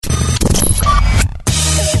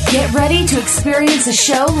Get ready to experience a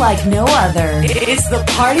show like no other. It's the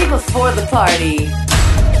party before the party.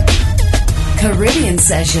 Caribbean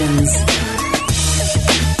Sessions.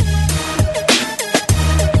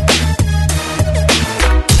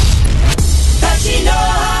 But you know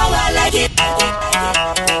how I like it.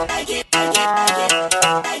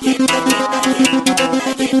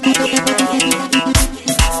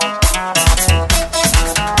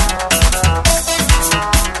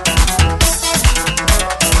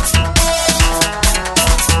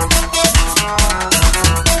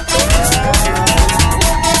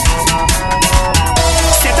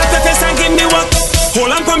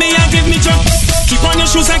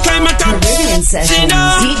 Shoes and climb a top. Caribbean Sessions,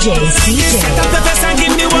 DJ CJ. Set up the vest and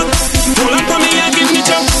give me one. Pull up on me and give me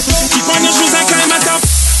jump. Keep on your shoes and climb a top.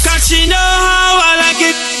 Cause she know how I like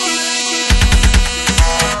it.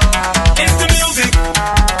 It's the music.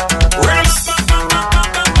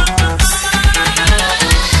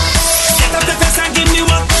 Set up the vest and give me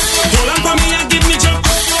one. Pull up on me and give me jump.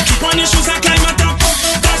 Keep on your shoes and climb a top.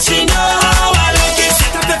 Cause she know how I like it.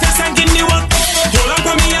 Set up the vest and give me one. Pull up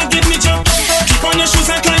on me and give me jump. Keep on your shoes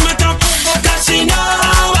and climb a top. Cause she know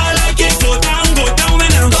how I like it. Go down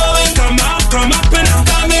and I'm going. Come up and I'm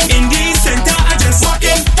coming. In the center I just walk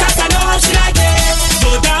in. Cause I know how she like it.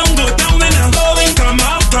 Go down and I'm going. Come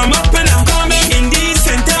up and I'm coming. In the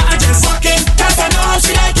center I just walk in. Cause I know how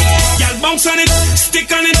she like it. Y'all bounce on it,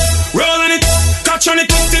 stick on it, roll on it, catch on it.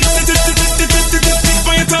 Tip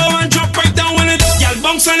on your toe and drop right down on it. Y'all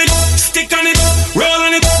bounce on it, stick on it, roll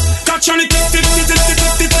on it, catch on it. Tip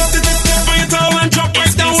on your toe and drop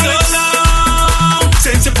right down on it.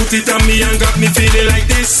 Since you put it on me and got me feeling like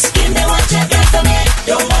this. Give me what you got for me.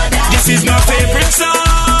 Don't bother. This is my favorite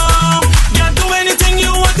song. Can't do anything you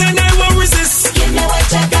want and I won't resist. Give me what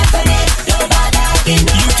you got for me. Don't bother. You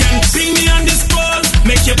can bring me on this ball.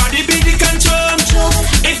 Make your body be the control.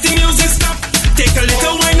 If the music stop, take a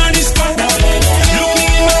little wine on this spot. Look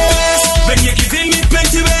me in my face when you're giving me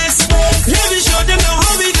plenty ways. Let me show them now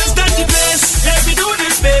how we just done the place. Let me do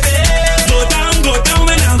this, baby. Go down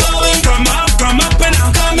and I'm going. Come up and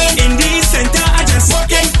I'm coming. In the center I just walk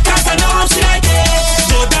in. Cause I know how she like it.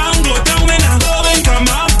 Go down and I'm going. Come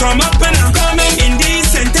up and I'm coming. In the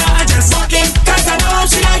center I just walk in. Cause I know how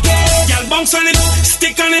she like it. Y'all bounce on it,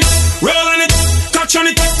 stick on it, roll on it, catch on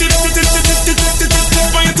it. Tip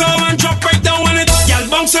on your toe and drop right down on it. Y'all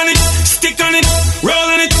bounce on it, stick on it, roll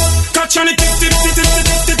on it, catch on it. Tip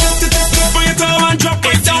on your toe and drop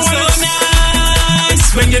right down on it.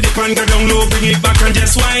 Nice. When you dip and go down low, bring it back and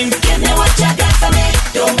just whine. Give me what you got for me.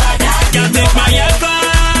 Don't bother. Y'all take my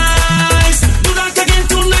advice. Do that again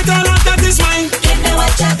tonight, all of that is mine. Give me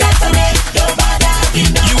what you got for me. Don't bother.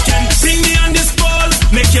 You can bring me on this ball.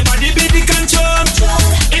 Make your body be the control.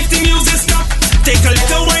 If the music stop, take a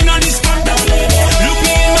little wine on this spot. Look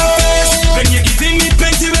me in my face when you're giving me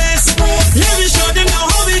plenty ways. Let me show them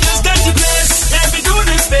now how we just done the place. Let me do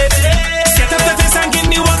this, baby. Set up the face and give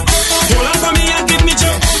me one. Hold on for me and give me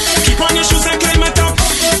jump. Keep on your shoes and climb a top.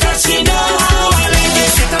 Cause she know how I like it.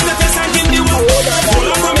 Set up the face and give me one. Hold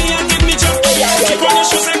on for me and give me jump. Keep on your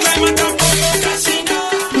shoes and climb a top. Cause she know.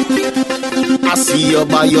 I see you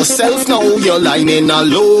by yourself now, you're lining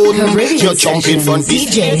alone. Caribbean You're jumping from the DJ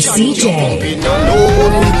stage and CJ. you're jumping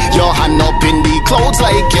alone. Your hand up in the clouds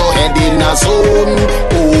like your head in a zone.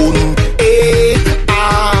 Oh, na.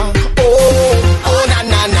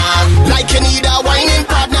 Like you need a whining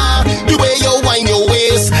partner. The way you whine your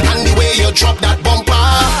waist and the way you drop that bumper.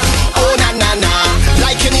 Oh, na.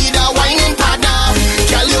 Like you need a whining partner.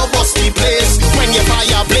 Girl, you bust the place. When you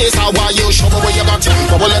fireplace, how are you? Show me where you got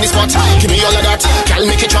bubble on the spot. Give me all of that. Girl,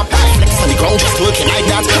 make it drop. Flex on the ground, just twerking like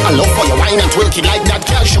that. I love for your wine and twerking like that.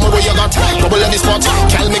 Girl, show me where you got bubble on the spot.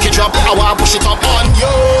 Girl, make it drop. I want push it up on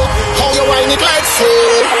you. How you whine it like so?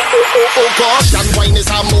 Oh gosh, that wine is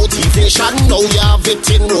a motivation. Now you have it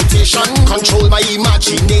in rotation. Control my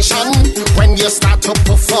imagination. When you start to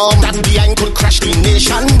perform, that behind could crash the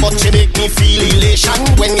nation. But you make me feel elation.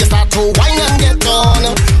 When you start to whine and get on.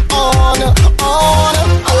 Oh na.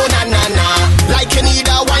 Like you need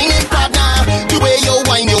a whining partner. The way you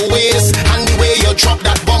whine your waist and the way you drop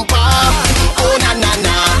that bumper. Oh na.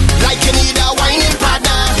 Like you need a whining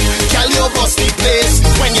partner. Girl, you bust the place.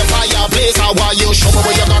 When you fireplace, how are you? Show me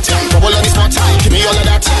where you got bubble on the spot. Give me all of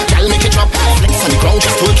that. Girl, make it drop. Flex on the ground,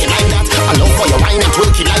 just twerking like that. I love for your wine and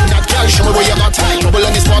twerking like that. Girl, show me where you got bubble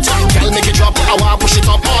on the spot. Girl, make it drop. I want push it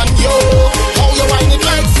up on you. How you whine it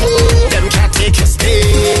like so? Them can't take your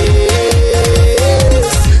space.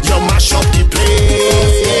 You mash up the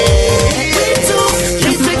place.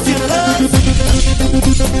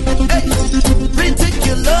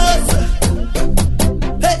 Ridiculous.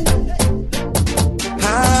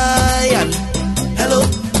 Hey.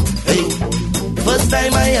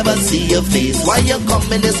 see your face. Why you come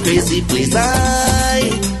in this crazy place? I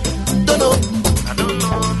don't know.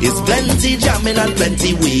 It's plenty jamming and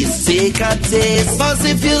plenty ways. Take a taste. Cause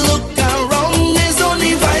if you look around, there's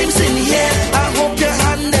only vibes in here. I hope you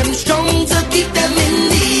hand them strong to keep them in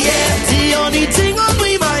the air. The only thing on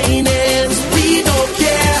my mind is we don't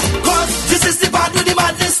care. Cause this is the part where the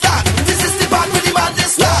madness start. This is the part where the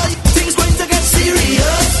madness start. Things going to get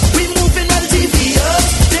serious. We moving on devious.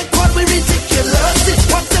 They call we ridiculous. It's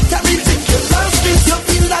what's up that ridiculous. If you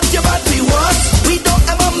feel that you're bad, we was. We don't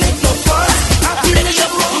ever make no fuss. I feel that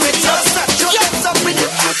you're wrong with us. That you get up with it.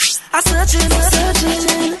 I'm searching.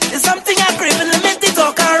 There's something I crave and lament it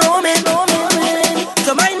talk and roaming.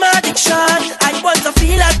 To mind my addiction, I want to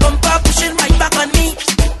feel that bumper pushing right back on me.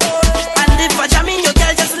 And if I jam in your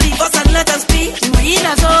girl, just leave us and let us be. We in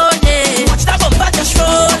a zone, yeah. Watch that bumper just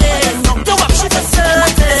rolling. To up shit for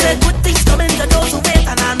certain. Said good things coming to those who wait,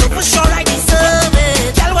 and I know for sure I deserve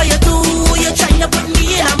it. Tell what you do, you're trying to put me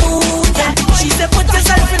in a mood, yeah. She said put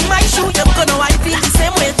yourself in my shoe, you're gonna I feel the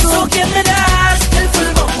same way too. So give me that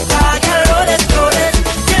skillful bumper, girl, roll it.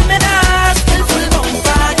 Give me that skillful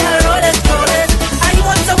bumper, girl, roll it. I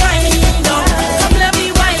want to wind up, come let me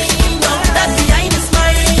wind up. That behind is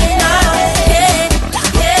mine now, yeah.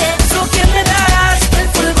 So give me that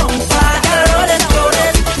skillful bumper, girl, roll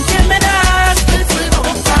it. Give me that skillful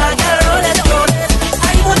bumper, girl, roll it.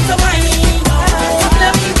 I want to wind up, come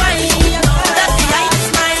let me wind up. That behind is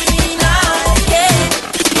mine now, yeah.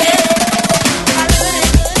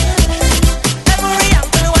 Every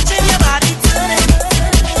angle watching your body turning.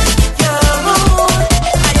 You're rude.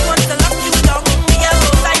 I want to lock you down. Me a no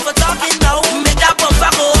time for talking now. Make that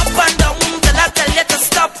bumper go up and down till I tell you to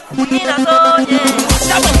stop. In a zone, yeah. Watch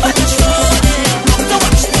that bumper just rolling. To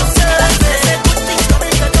watch it yourself. Say good things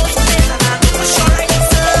coming to those who wait, and I know for sure I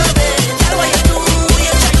deserve it. Tell what you do,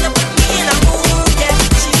 you're trying to put me in a mood, yeah.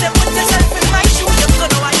 She said put yourself in my shoe, you're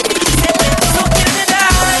gonna want to be the same way. So give me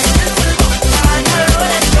that skillful bumper, girl,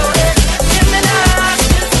 roll it. Give me that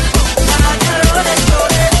skillful bumper, girl,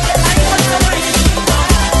 roll it. I want to wind up,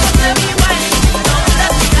 come let me wind up.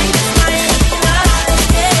 That behind is mine now,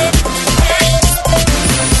 yeah.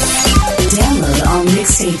 Download all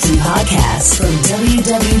mixtapes and podcasts from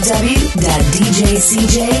www.djcj.com.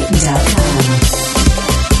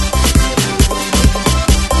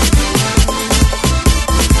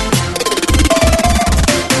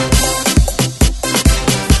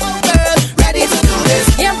 Ready to do this.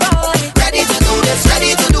 Yeah, boy. Ready to do this.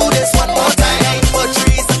 Ready to do this one more time.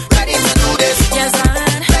 Patrice, ready to do this. Yes,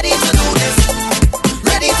 man. Ready to do this.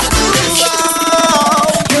 Ready to do this.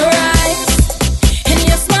 Your eyes and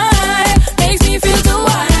your smile makes me feel so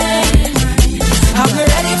wide. I'm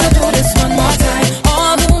ready to do this one more time.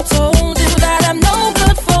 All who told you that I'm no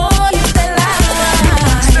good for you, they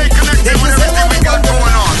lie. Stay connected with everything we got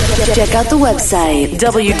going on. Check out the website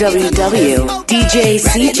www.djcj.com.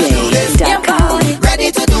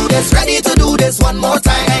 Ready to do this. Ready to do this one more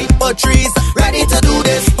time. Patrice, ready to do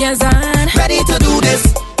this. Yes, man. Ready to do this.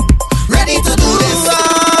 Ready to do this.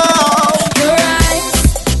 Your eyes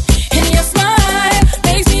and your smile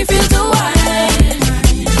makes me feel so wide.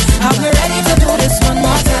 I'm ready to do this one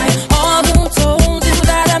more time. All who told you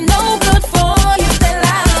that I'm no good for you, they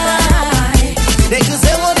lie. They can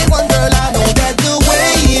say what they want, girl. I know that the way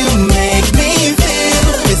you make me feel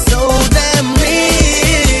is so damn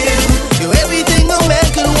real. You're everything a man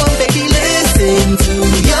could want, baby. Listen to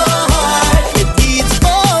your heart.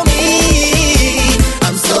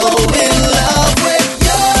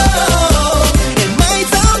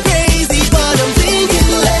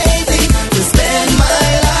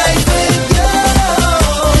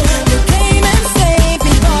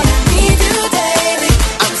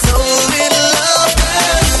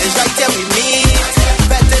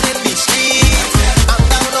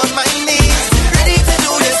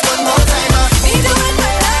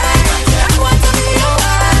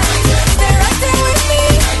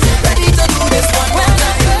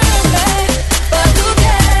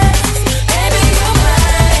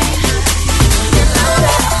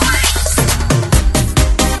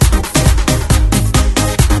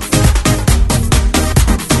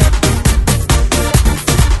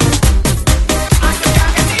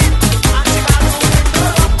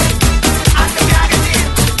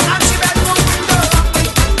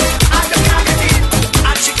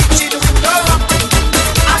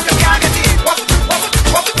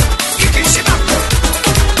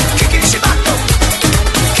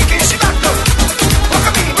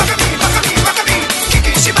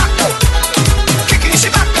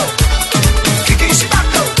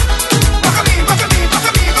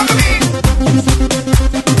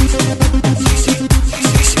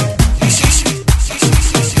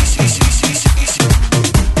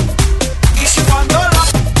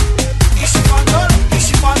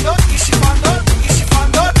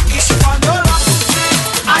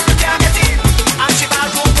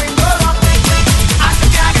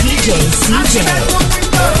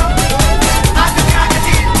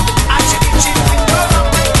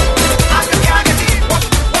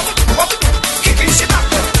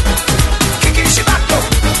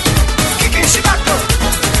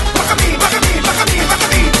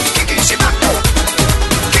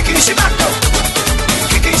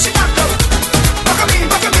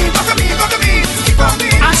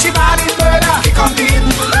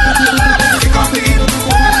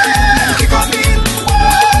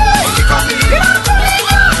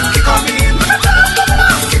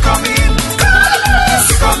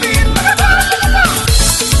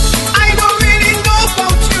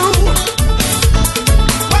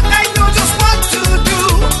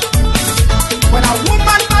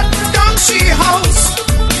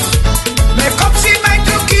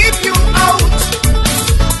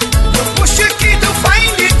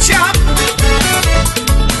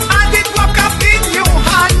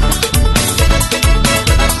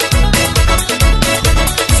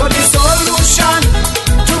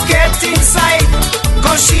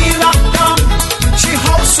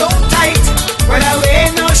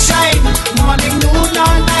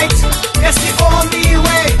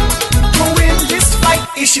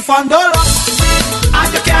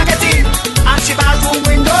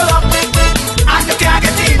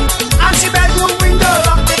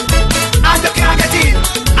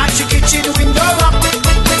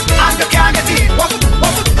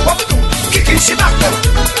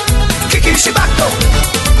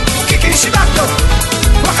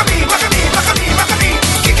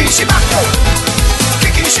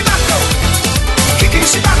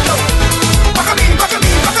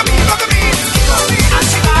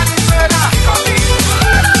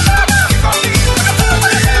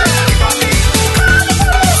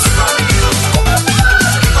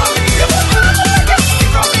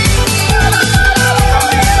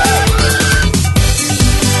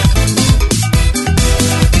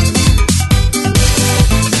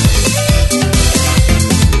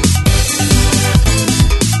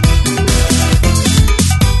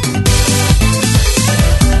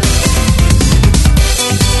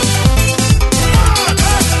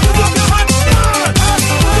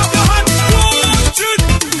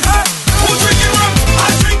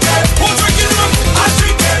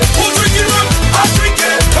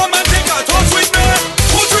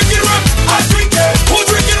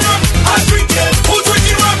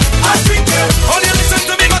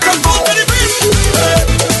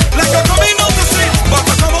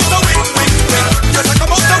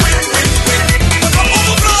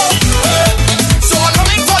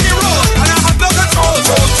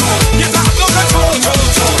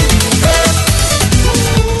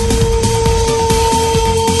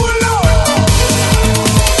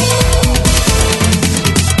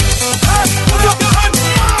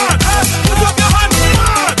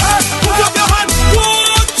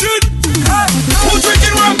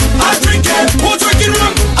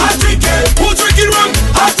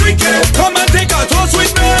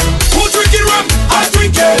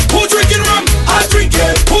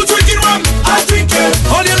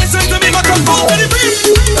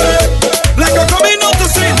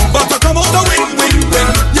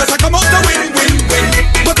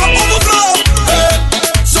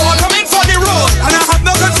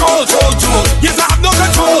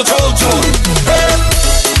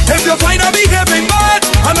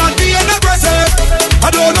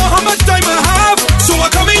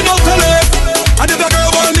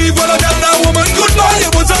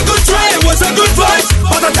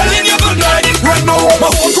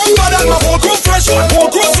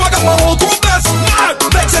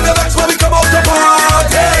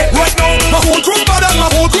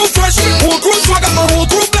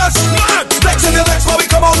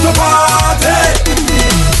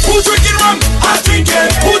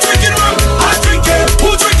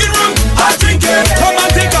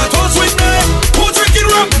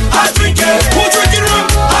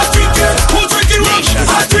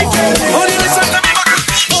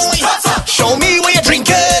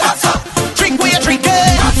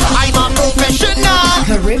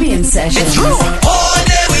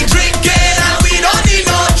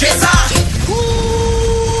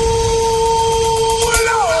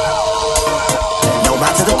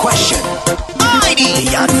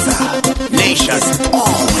 Yes, nation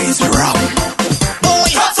always wrong.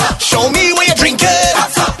 Boy, show me where you drink it.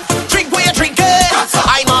 Drink where you drink it.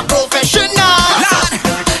 I'm a professional. Lord,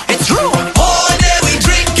 it's true. All day we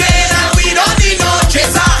drinking and we don't need no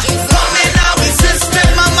chaser. Coming out with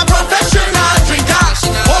system, I'm a professional drinker.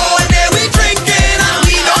 All day we drinking and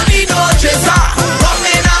we don't need no chaser.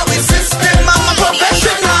 Coming out with system, I'm a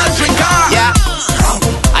professional drinker. Yeah,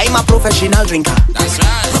 I'm a professional drinker. That's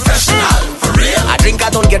right. Professional, for real. I drink, I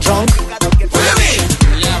don't get drunk. What do you mean?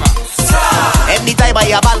 Anytime I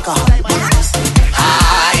have alcohol,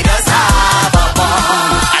 I just have a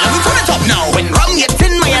ball. And let me turn it up now. When rum gets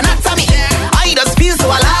in my anatomy, I just feel so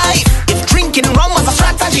alive. If drinking rum was a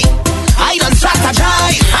strategy, I don't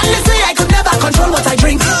strategize. And they say I could never control what I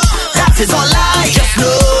drink. That is all lies. Just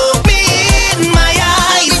look me in my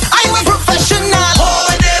eyes. I'm a professional. All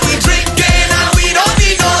day we drinking and we don't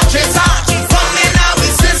need no chaser. Coming out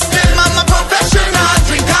with system, I'm a professional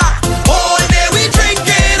drinker. All day we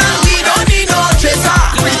drinking and we don't need no chaser.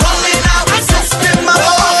 Coming out with system, I'm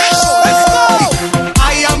a professional.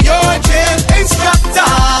 I am your gym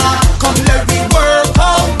instructor. Come let me work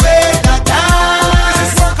out with the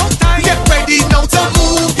dance. Get ready now to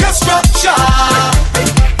move your structure.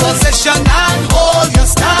 Position and hold your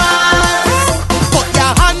stance. Put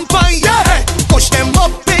your hand by your head, push them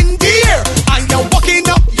up in the air. And you're walking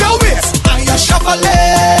up your waist, and you're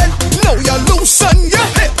shuffling. Now you loosen your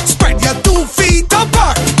hip, spread your 2 feet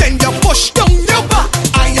apart. Then you push down your back,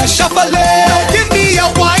 and you're shuffling. Now give me a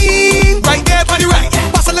wine, right there on the right.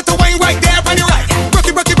 Pass a little wine right there on the right.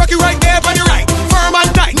 Rocky, rocky, rocky, right there on the right. Firm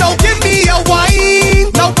and tight. Now give me a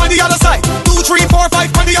wine. Now on the other side. 2, 3, 4,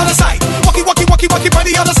 5 on the other side. Walkie, walkie, walkie, walkie on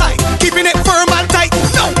the other side. Keeping it firm and tight.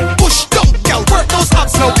 Now push down, girl, work those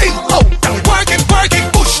abs now in, out, down, work it,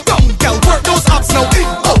 push down, girl, work those abs now in,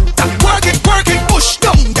 out, down, work it, push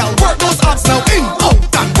down, girl, work those abs now in, out,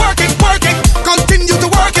 down, work it, continue to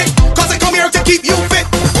work it, 'cause I come here to keep you fit,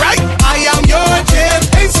 right? I am your gym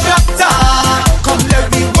instructor. Come let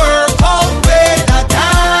me work out with the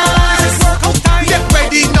dance. Get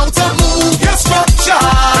ready now to move your structure.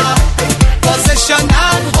 Position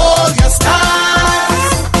and hold your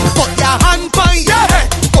stance. Put your hand by your head,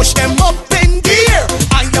 push them up in the air,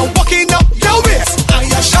 and you're walking up your waist, and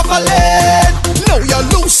you're shuffling. Now you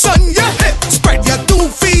loosen your hip, spread your 2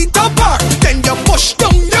 feet apart, then you push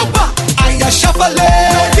down your back, and you're shuffling.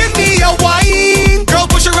 Now give me a wine, girl,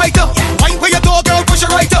 push it right up. Wine where you door, girl, push it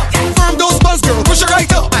right up. Firm those buns, girl, push it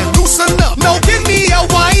right up, and loosen up. Now give me a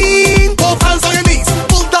wine, both hands on your knees,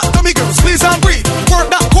 pull that tummy, girl, squeeze and breathe. Work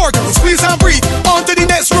that core, girl, squeeze and breathe. On to the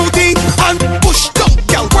next routine, and push down,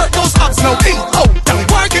 girl, work those abs now in, out, down,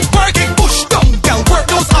 work it, push down, girl, work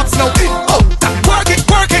those abs now in, out, down, work it,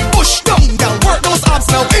 push down, girl, work those abs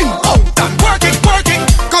now in, out, down, work it,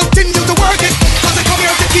 continue to work it, 'cause I come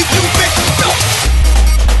here to keep you fit. No.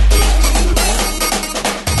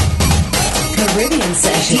 Caribbean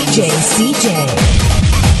Session. DJ CJ.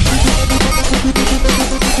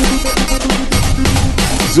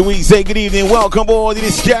 So we say good evening, welcome aboard to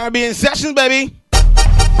this Caribbean Sessions, baby.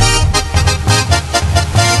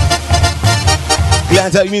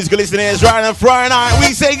 Glad to have you musical listeners right on Friday night.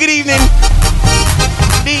 We say good evening.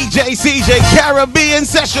 DJ CJ Caribbean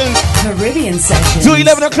Sessions. Caribbean Session. Till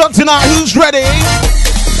 11 o'clock tonight. Who's ready?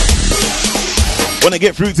 Want to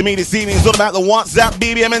get through to me this evening? It's all about the WhatsApp,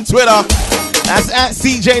 BBM, and Twitter. That's at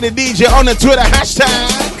CJ the DJ on the Twitter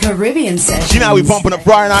hashtag. Caribbean Session. You know how we pumping up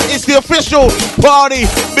Friday night. It's the official party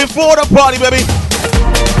before the party, baby.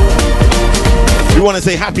 We want to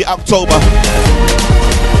say happy October.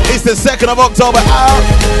 It's the 2nd of October.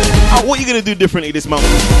 What are you going to do differently this month?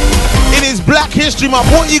 It is Black History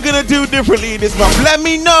Month. What are you going to do differently this month? Let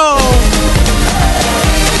me know.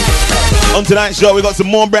 On tonight's show, we got some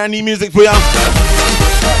more brand new music for you.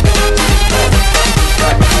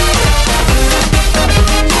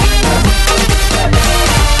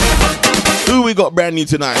 Who we got brand new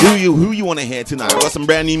tonight? Who you want to hear tonight? We got some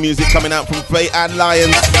brand new music coming out from Faye and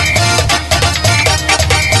Lions.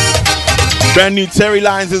 Brand new Terry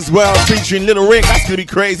Lyons as well, featuring Little Rick. That's gonna be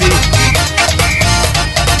crazy.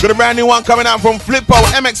 Got a brand new one coming out from Flippo,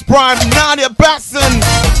 MX Prime, Nadia Batson.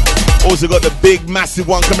 Also got the big massive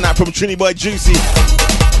one coming out from Trini Boy Juicy.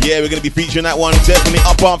 Yeah, we're gonna be featuring that one definitely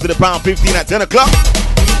up after the pound 15 at 10 o'clock.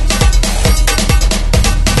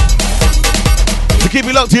 To keep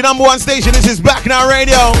it locked to your number one station, this is Back Now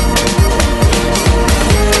Radio.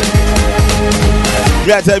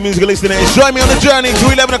 Glad to have musical listeners. Join me on the journey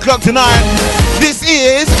to 11 o'clock tonight. This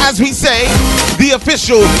is, as we say, the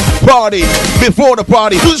official party before the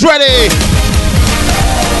party. Who's ready?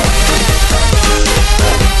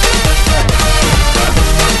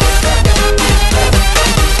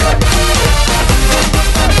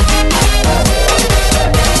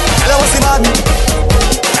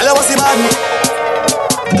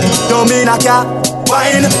 You mean I can't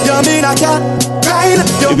wine? You mean I can't grind?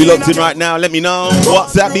 If you're locked in right now, let me know.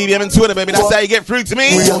 WhatsApp, BBM, and Twitter, baby. That's how you get through to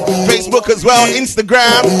me. Facebook as well,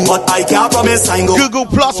 Instagram, But I can't promise I ain't go. Google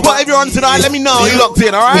Plus, whatever you're on tonight. Let me know you're locked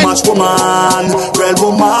in, all Too right? much woman, real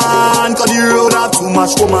woman. Cause the road have too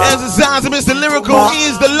much woman. There's the sounds of Mr. Lyrical. He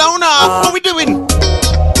is the loner. What we doing?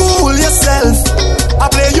 Cool yourself. I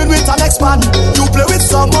play you with an ex-man. You play with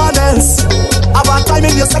someone else. Have a time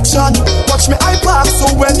in your section. Watch me I park. So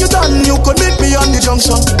when you done, you could meet me on the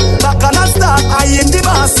junction. Back on a start, I in the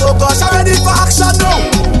mass. So gosh, I'm ready for action now.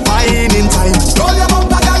 Fine in time. Roll your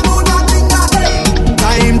bumper and do that thing again.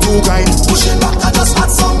 Time to grind. Push it back, I just add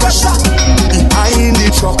some pressure. Behind the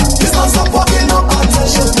truck, it's not stop walking up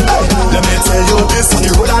attention. Hey, let me tell you this on the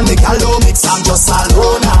road and the gal don't mix. I'm just a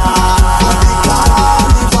loner.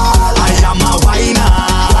 I am a whiner.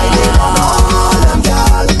 Whining on all them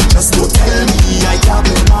gal. Just don't tell me I can't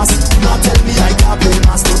play mass. Not tell me I can't play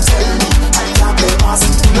mass. Don't tell me I can't play mass.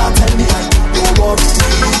 Not tell me I can't. Don't worry,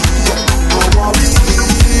 don't worry.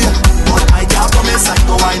 But I can't promise I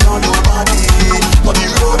know I know nobody. But the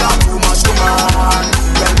road have too much woman.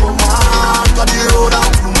 Red woman. But the road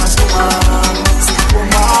have too much woman. Sweet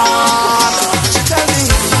woman. She tell me,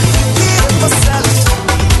 keep yourself.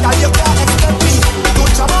 That you can't expect me.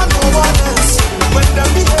 Don't jam on no one else. When them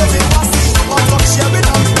behaving fussy, but talk sharing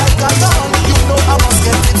up like a gun. You know I must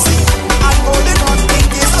get tipsy. I'm holding on in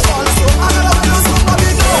case I fall. So I don't know somebody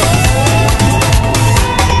know.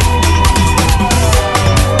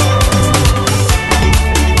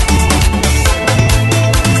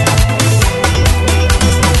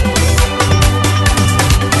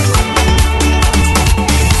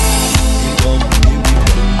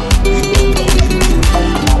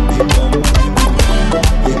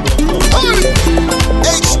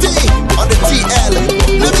 HD on the TL.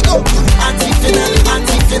 Let me go. Anti-final,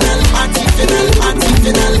 anti-final, anti-final,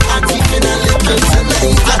 anti-final, anti-final, little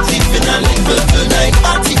tonight. Anti-final, little tonight.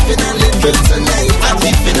 Anti-final, little tonight.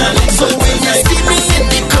 Anti-final. So when you see me in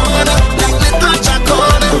the corner, like little Jack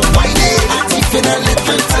corner, why they? Anti-final,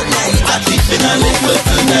 little tonight. Anti-final, little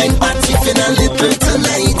tonight. Anti-final, little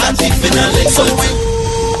tonight. Anti-final. So when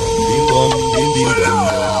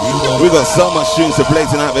We got so much tunes to play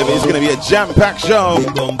tonight, baby. It's gonna be a jam-packed show.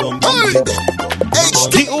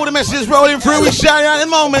 Keep all the messages rolling through. We shout out in a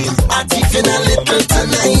moment. Anti-final, little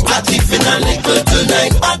tonight. Anti-final, little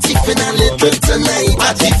tonight. Anti-final, little tonight.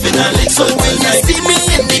 Anti-final. So when you see me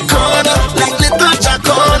in the corner, like little Jack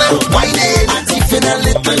corner, why they? Anti-final,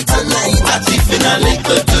 little tonight. Anti-final,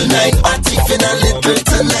 little tonight. Anti-final, little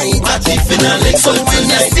tonight. Anti-final. So when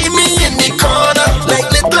you see me in the corner, like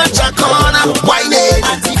little Jack corner, why they?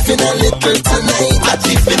 Anti-final, little tonight.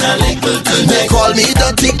 Anti-final, little tonight. They call me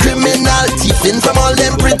dirty criminal, thieving from all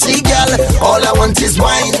them pretty gal. All I want is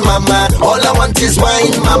wine, mama. All I want is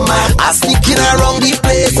wine, mama. I sneaking around the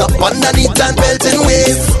place, up underneath and belting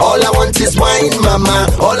waist. All I want is wine, mama.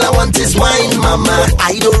 All I want is wine, mama.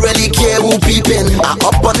 I don't really care who peeping. I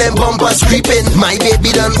up on them bumpers creeping. My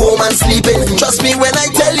baby done home and sleeping. Trust me when I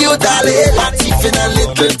tell you, darling. Anti-final,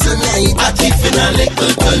 little tonight. Anti-final,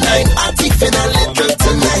 little tonight. Anti-final, little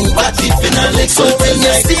tonight. Anti-final, little. So when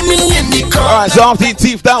you see me in the car. Alright, so after you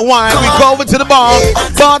teeth that wine, we go over to the bar.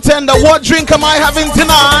 Bartender, what drink am I having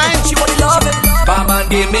tonight? She wanna love it. Barman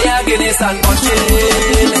give me a Guinness and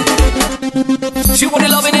punching. She wanna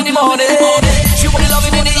love it in the morning. She wanna love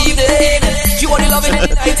it in the evening. She wanna love it in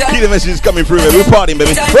the night. Keep the messages coming through, baby. We're partying,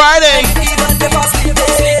 baby. Friday!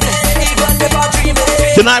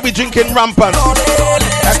 Tonight we're drinking rampant.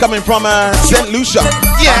 That's coming from St. Lucia.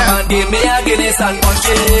 Yeah. Barman give me a Guinness and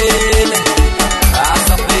punching. I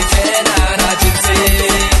some gin and a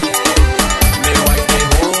ginseng. Me wife me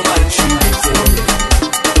home and she waiting.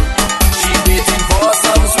 She waiting for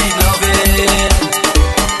some sweet loving.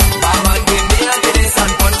 Barman give me a Guinness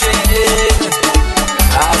and punching.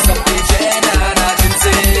 I some gin and a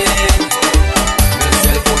ginseng. Me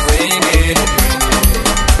cell phone ringing.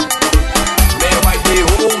 Me wife me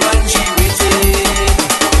home and she waiting.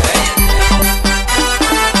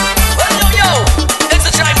 Well, yo, it's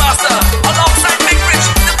a Chai Master alongside Big Rich,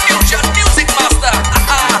 the future music master.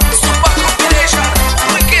 Super combination,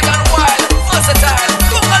 wicked and wild, versatile.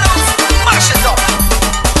 Boogaloo, mash it up.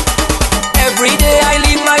 Every day I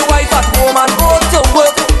leave my wife at home and go to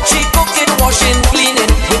work. She cooking, washing,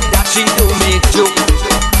 cleaning, with that she do make joke.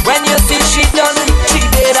 When you see she done, she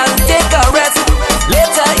did and take a rest.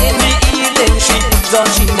 Later in the evening, she puts on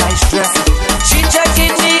she nice dress. She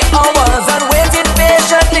checking the hours and waiting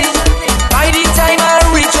patiently. By the time I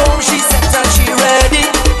reach home, she says that she ready.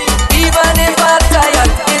 Even if I'm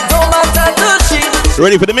tired, it don't matter to she.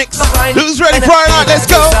 Ready for the mix? Who's ready? Friday night, let's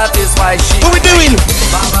go. Satisfy she. What we doing?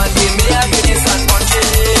 Mama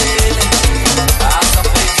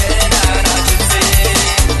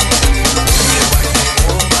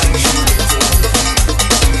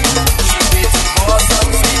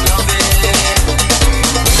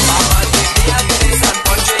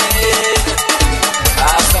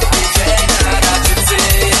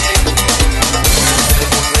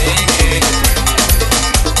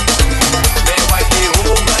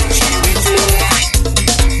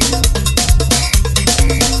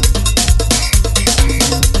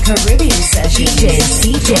Caribbean Session. DJ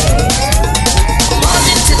CJ.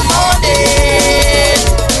 Morning till morning.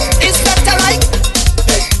 It's better like.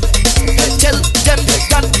 Tell them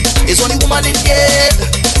that it's only woman in here.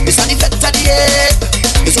 It's only better here.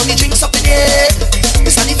 It's only drinks up in here.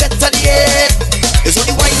 It's only better here. It's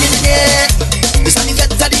only wine in here. It's only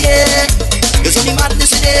better here. It's only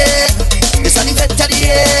madness in here. It's only better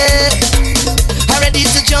here. I'm ready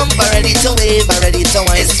to jump, I'm ready to wave, I'm ready to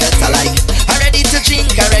wine. It's better like. I'm ready to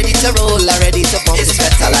drink, I'm ready to roll, I'm ready to pump. It's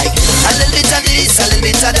better like. A little bit of this, a little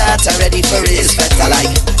bit of that. I'm ready for it. It's better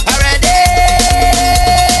like. I'm ready.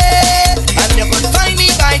 And you could find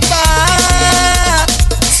me by far,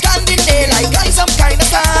 standing there like I'm some kind of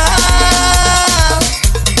star.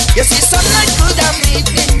 You see sunlight good and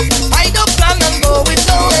meet me. I don't plan on going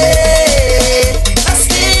nowhere. I'm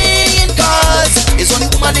staying cause it's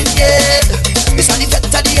only woman in here. It's only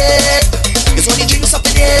better here. It's only drinks up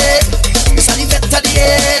in here. It's only better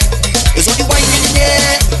here. It's only wine in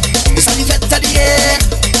here. It's only better here.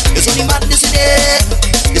 It's only madness in here.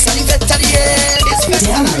 It's only better here. It's better.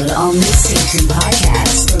 Download all mixtapes and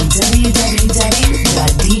podcasts from www.djcj.com.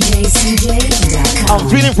 I'm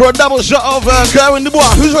feeling for a double shot of Kerwin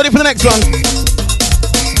Dubois. Who's ready for the next one?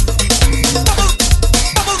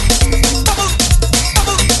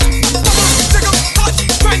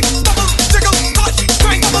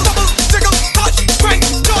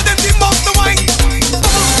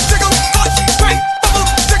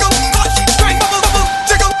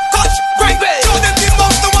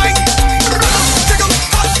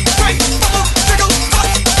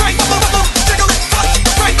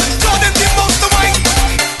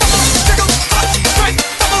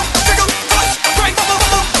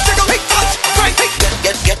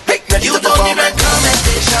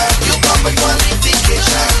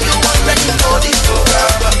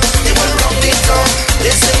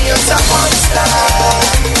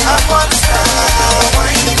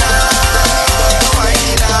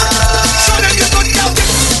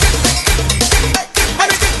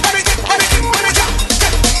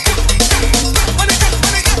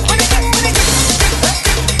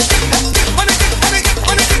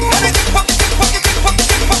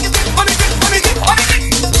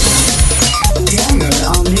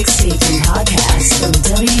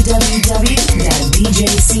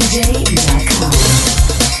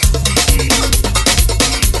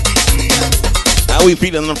 How we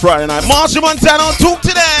feeling on Friday night? Marshall Montana on Talk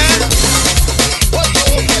Today.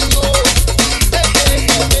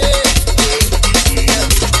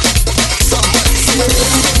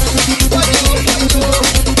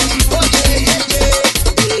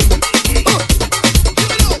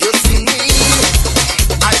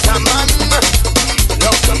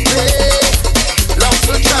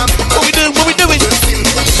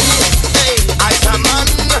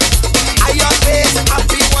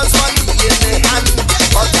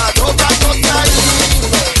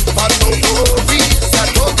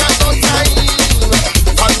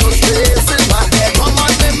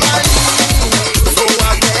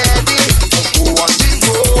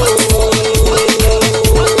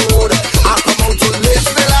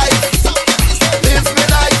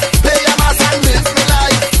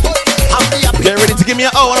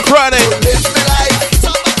 On a Friday.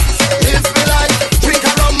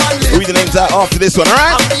 Read the names out after this one,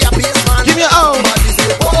 alright? Give me an O.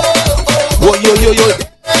 What, yo.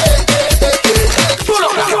 Pull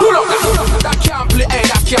up. That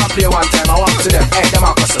can't play one time. I want to them. Hey, them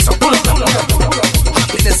are so pull up.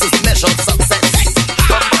 Happiness is measured success.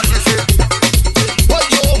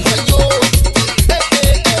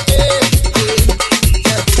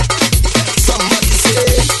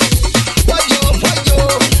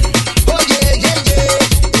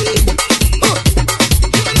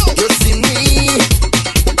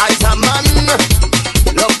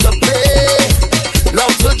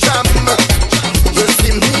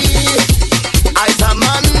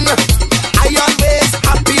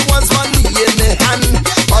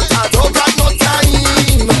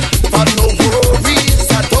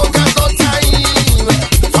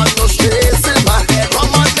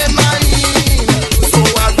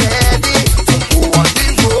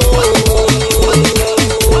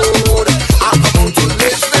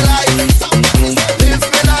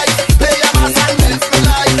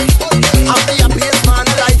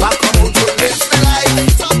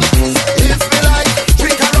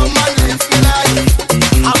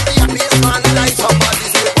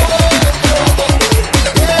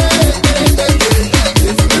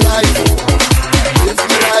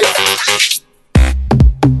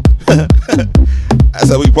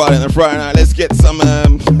 So we brought in the Friday night. Let's get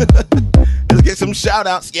some shout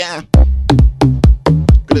outs, yeah.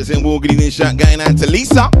 Gonna Represent War, good evening, shout going out to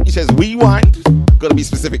Lisa. He says rewind. Gotta be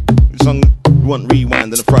specific. Which song you want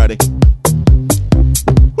rewind on a Friday?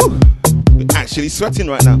 Whew. We're actually sweating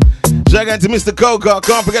right now. Shout out to Mr. Coco.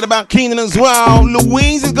 Can't forget about Keenan as well.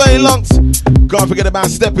 Louise is going locked. Can't forget about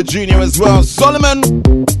Stepper Jr. as well. Solomon.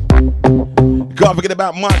 Can't forget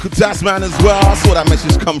about Michael Tasman as well. I saw that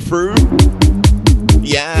message come through.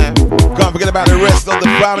 Yeah. Can't forget about the rest of the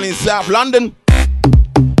family in South London.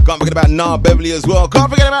 Can't forget about Nar Beverly as well. Can't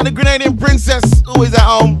forget about the Grenadian Princess. Always at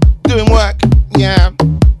home, doing work. Yeah.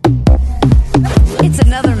 It's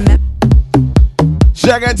another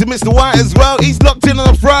Shout out to Mr. White as well. He's locked in on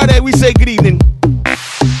a Friday. We say good evening.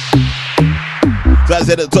 So as I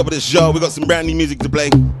said at the top of the show, we got some brand new music to play. I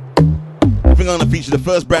think I'm going to feature the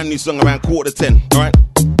first brand new song around 9:45. Alright?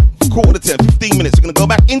 9:45, 15 minutes. We're going to go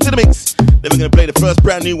back into the mix. Then we're going to play the first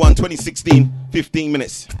brand new one, 2016, 15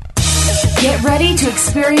 minutes. Get ready to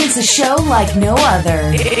experience a show like no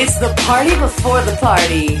other. It's the party before the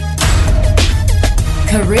party.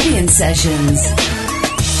 Caribbean Sessions.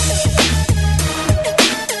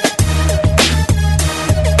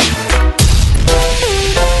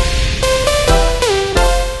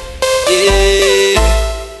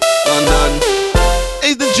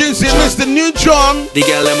 It's the juicy Mr. Neutron. The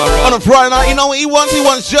girl on a Friday night, you know what he wants? He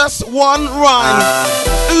wants just one rhyme.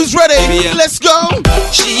 Who's ready? Yeah. Let's go.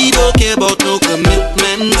 She don't care about no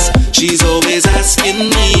commitments. She's always asking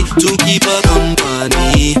me to keep her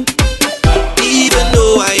company. Even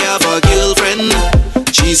though I have a girlfriend,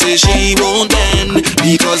 she says she won't bend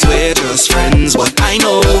because we're just friends. But I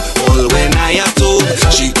know all when I have told,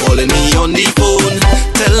 she calling me on the phone,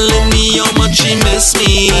 telling me how much she miss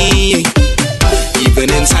me. Even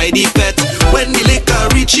inside the pet, when the liquor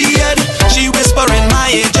reach her head, she whisper in my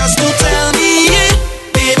ear just to tell me,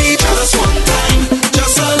 baby, just one time,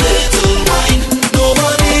 just a little wine.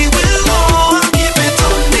 Nobody will know, I'll keep it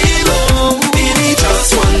on the low. Baby,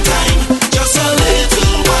 just one time, just a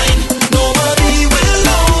little wine. Nobody will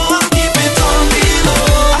know, I'll keep it on the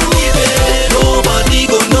low. I'll keep it, nobody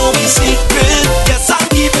gon' know me secret. Yes, I'll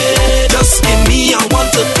keep it, just give me, I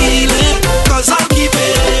want to feel it. Cause I'll keep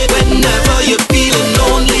it, whenever you're feeling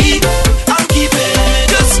lonely, I'll keep it,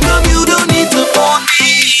 just come, you don't need to phone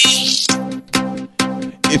me.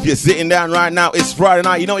 If you're sitting down right now, it's Friday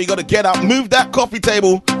night. You know what you got to get up, move that coffee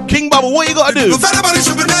table. King Bubble, what you got to do? Tell them.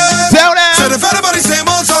 Tell the fat body same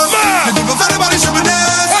old song. The fat body should be there.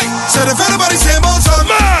 Say the fat body same old song.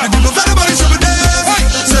 The fat body should be there.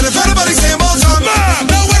 Say the fat body same old song.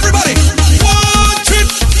 Now everybody, one trip.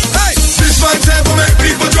 Hey, this vibe time will make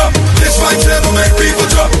people drop. This vibe time will make people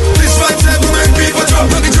drop. This vibe time will make people drop.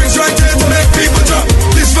 Let the drinks right there to make people drop.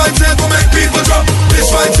 This vibe time will make people drop. This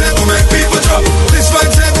vibe time will make people drop. This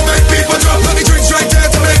vibe time will make people drop. Let the drinks right there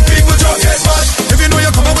to make people drop. Get mad if you know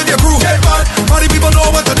you come up with your crew. Get mad, party people know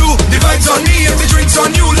what to do. The vibes on me, if the drinks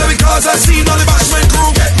on you. Let me cause I seen all the bashment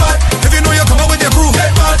crew. Get mad if you know you come up with your crew.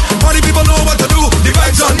 Get mad, party people know what to do. The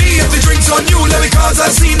vibes on me, if the drinks on you. Let me cause I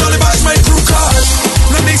seen all the bashment crew. Cause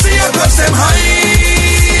let me see your cups them high.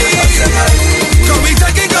 Come we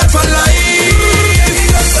taking God for life.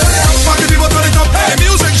 Party people turn it up. Hey,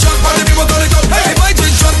 music shot. Party people turn it up. Hey, my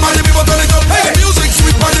drink shot. Party people turn it up. Hey, music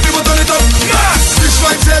sweet. Party people turn it up. This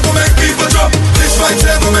vibe there will make people drop. This vibe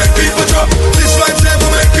there will make people drop. This vibe there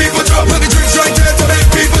will make people drop. Let the drinks right there to make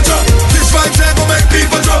people drop. This vibe there will make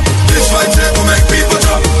people drop. This vibe there will make people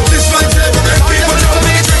drop. This vibe there will make people drop.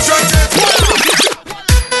 Let the drinks right there.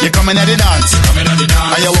 You coming at the dance,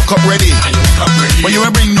 and you woke up ready. When you ain't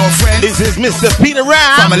bring no friends. This is Mr. Peter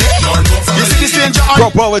Ram. Family. You see the stranger on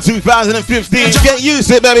Crop over 2015. Get used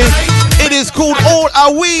to it, baby. It is called All Are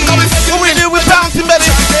We. What we do, we're bouncing, baby.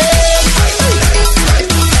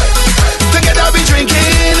 Together we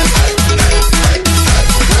drinking.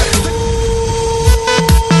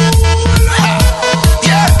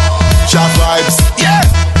 Yeah. Sharp vibes. Yeah.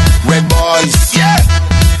 Red boys. Yeah.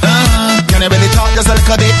 Can I really talk just a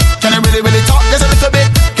little bit? Can I really talk just a little bit?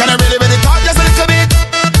 Can I really talk just a little bit?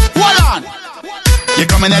 Hold on. You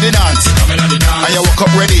coming at the dance, and you woke up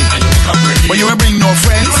ready. But you ain't bring no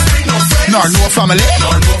friends, nor no family.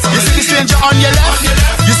 You see the stranger on your left,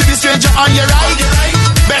 you see the stranger on your right.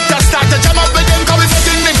 Better start to jam up with them, cause we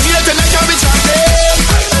fucking big here tonight, you'll be chanting.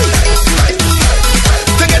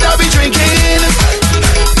 Together we drinking,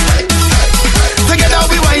 together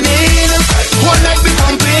we whining. One night we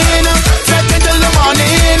pumping, set until the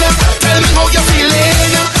morning. Tell me how you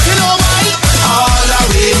feeling, you know why? All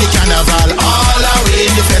away in the carnival, all away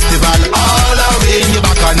in the festival, all away in the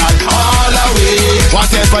bacchanal, all away.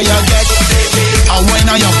 Whatever you get, I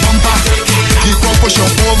wine on your bumper. Keep on pushing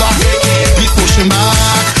over, keep pushing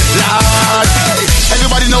back. Lord,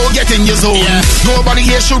 everybody know getting your zone. Nobody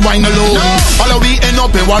here should whine alone. All of we end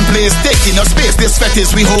up in one place, taking a space. This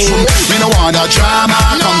fetish we hold. We don't want a drama,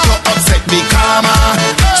 come to upset me karma.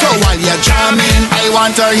 So while you're jamming, I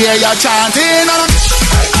want to hear you chanting.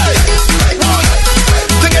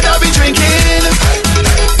 Together we drinking,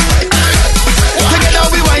 together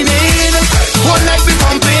we whining. One night we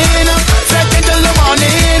pumping, fret until the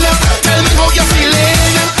morning. Tell me how you're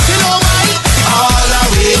feeling. You know why? All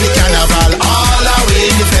away in the carnival, all away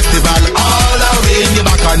in the festival, all away in the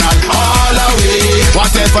bacchanal, all away.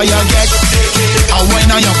 Whatever you get, I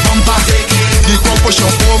wine on your bumper. The crowd push you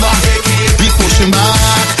over, we pushing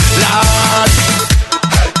back, Lord.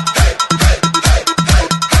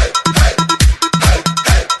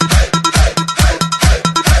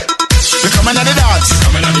 You coming at the dance,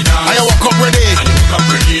 and you walk up ready.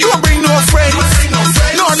 You won't bring no friend,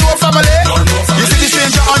 no family. You see the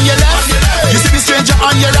stranger on your left, you see the stranger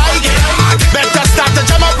on your right. Better start to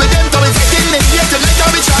jam up with them, so it's getting in here tonight.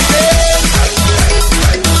 I'll be chanting.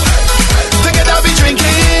 Together we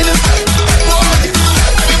drinking,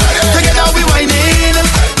 together we whining.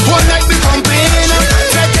 One night we pumping,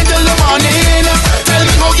 fret until the morning. Tell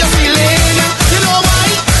me how you're feeling. You know why?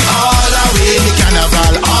 All away in the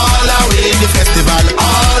carnival, all away in the festival,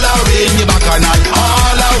 all away in the bacchanal,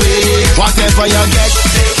 all away. Whatever you get,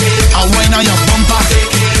 I wine on your bumper.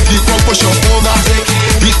 The crowd push you over,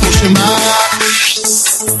 we pushing back.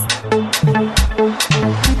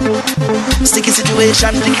 Sticky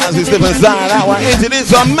situation. As we step inside that one, into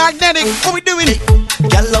this one magnetic. What we doing?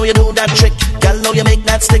 Girl, how you do that trick? Girl, how you make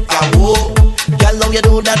that stick? Whoa. Girl, how you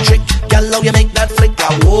do that trick? Girl, how you make that flick?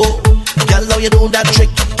 Whoa. Girl, how you do that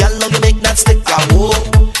trick? Girl, how you make that stick? Whoa.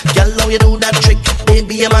 Girl, how you do that trick?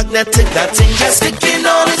 Baby, a magnetic. That thing just sticking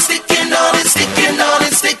on it, sticking on it, sticking on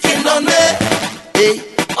it, sticking on me. Hey,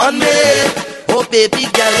 on me. Oh, baby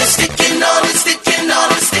girl, it's sticking on it, sticking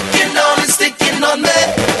on it, sticking on it, sticking on me.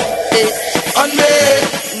 Hey, on me,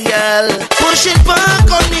 girl. Push it back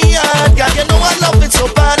on me hard, girl. You know I love it so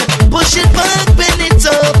bad. Push it back, bend it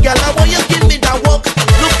up, girl. I want you give me that walk.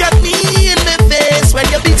 Look at me in the face when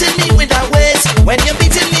you're beating me with that waist. When you're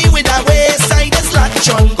beating me with that waist, I just latch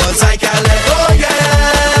on 'cause I can't let go yet.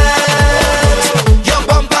 Your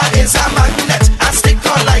bumper is a magnet, I stick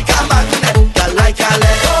on like a magnet, girl. I can't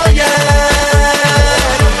let go yet.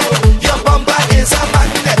 Your bumper is a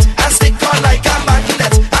magnet, I stick on like a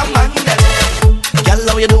magnet, a magnet. Girl,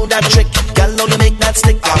 how you do that trick? Girl, how you make that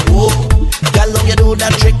stick? Whoa. Girl, how you do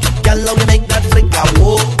that trick? Girl, how you make that flick?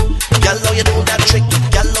 Whoa. Girl, how you do that trick?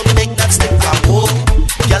 Girl, how you make that stick? Whoa.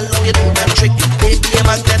 Girl, how you do that trick? Baby, I'm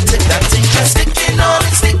magnetic. That thing just sticking on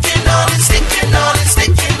it, sticking on it, sticking on it,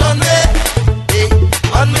 sticking on me. Hey,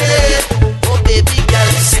 on me. Oh, baby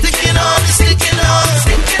girl, sticking on it, sticking on it,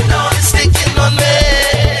 sticking on it, sticking on me.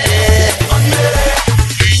 On me.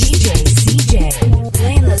 CJ,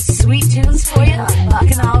 playing the sweet tunes for you on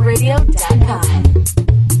BacchanalRadio.com.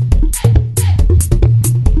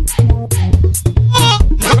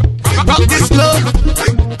 Rock this club.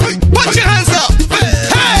 Put your hands up.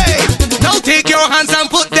 Hey! Now take your hands and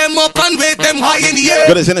put them up and wave them high in the air.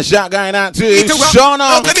 Got us in the shot going out to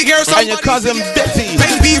Shauna and your cousin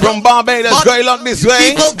Betty from Barbados. Great luck this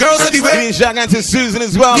way. People, girls everywhere. We need shot going to Susan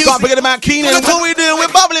as well. Can't forget about Keenan. What we doing?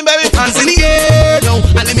 We're bubbling, baby. Hands in the air, no.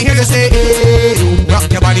 And let me hear you say, hey, no.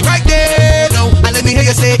 Rock your body right there, no. And let me hear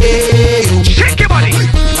you say, hey, no. Shake your body.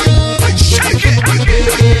 Shake it.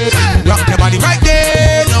 Rock your body right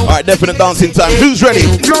there, no. Alright, definite dancing time. Who's ready?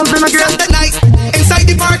 Sunday night, inside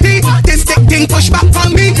the party, this thick thing push back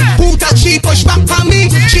from me. Who that she push back from me?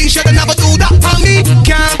 She shoulda never do that for me.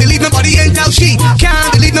 Can't believe nobody ain't tell she.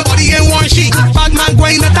 Can't believe nobody ain't warn she. Bad man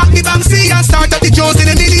going attack the Bamsi and start up the Jones in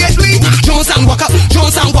immediately. Jones and walk up,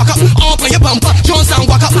 Jones and walk up. Open your bumper, Jones and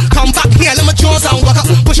walk up. Come back here, let me Jones and walk up.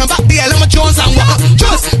 Push him back there, let me Jones and walk up.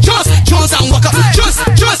 Jones and walk up.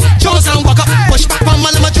 Jones and walk up. Push back from my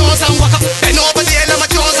let me Jones and walk up. Bend over there, let me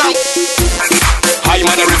Jones and. High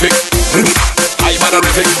manorific, high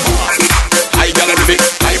manorific, high galerific,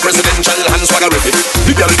 high presidential and swaggerific.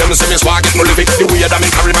 The girl them say me swag it prolific. The way that me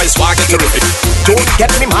carry my swag it terrific. Don't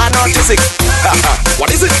get me man artistic. What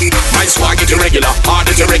is it? My swag it irregular, hard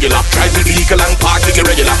it irregular. Drive the vehicle and park it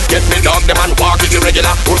irregular. Get me dog them and walk it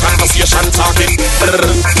irregular. Whole conversation talking.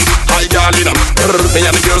 High darling up, me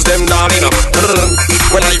and the girls them darling up.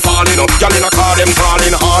 When I fall in up, girl in a car them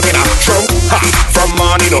falling hard in a trunk. From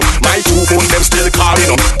morning up, my two phone them still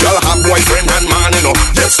calling up. Girl have boyfriend and man up.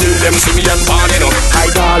 Yet still them see me and falling up. Hi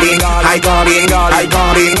darling, hi darling, hi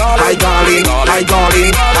darling, hi darling, hi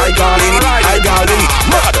darling, hi darling, hi darling.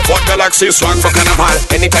 Mad What galaxy swag for carnival?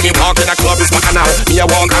 Anytime you walk in a club, it's bacchanal. Me a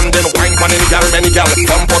walk and then wine for any gal, many gal.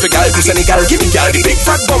 From Portugal to Senegal, give me gal the big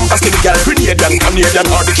fat bumper, skinny gal. Grenadian, Canadian,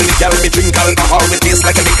 or the chili gal. Me drink alcohol, me taste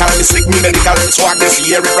like a nickel. Me slick me medical. Swag this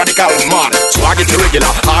year is radical, mad. Swag it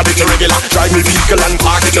irregular, hard it irregular. Drive me vehicle and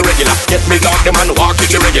park it irregular. Get me dog them and walk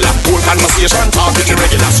it irregular. Whole conversation, talk it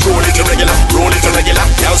irregular. Scroll it irregular, roll it irregular.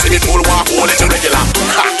 Y'all see me full walk, hold it irregular.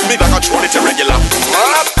 Ha, me back control it irregular.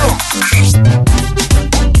 Mad.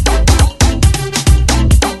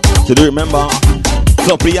 So do remember,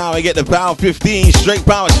 top of the hour, get the power 15, straight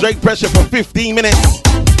power, straight pressure for 15 minutes.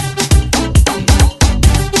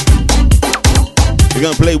 We're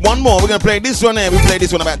gonna play one more. We're gonna play this one here. We played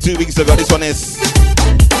this one about 2 weeks ago. This one is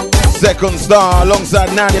Second Star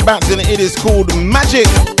alongside Nadia Batson. It is called Magic.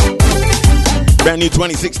 Brand new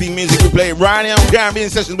 2016 music. We play right now on Caribbean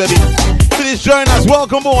Sessions, baby. Finish join us.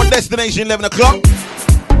 Welcome on Destination 11 o'clock.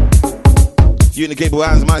 You in the capable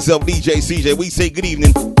hands, myself, DJ CJ. We say good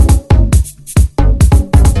evening.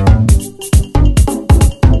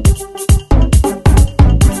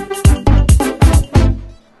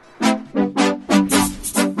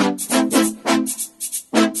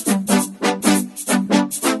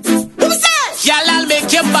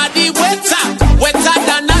 Your body wetter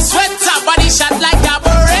than a sweater, body shot like a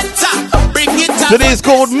Beretta. Bring it up. Today is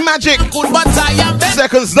called Magic.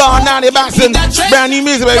 Second Star, Nadia Batson. Brand new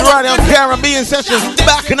music, baby, right on Caribbean Sessions.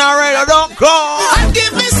 Back in our radio, don't call. And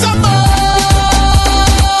give me some more.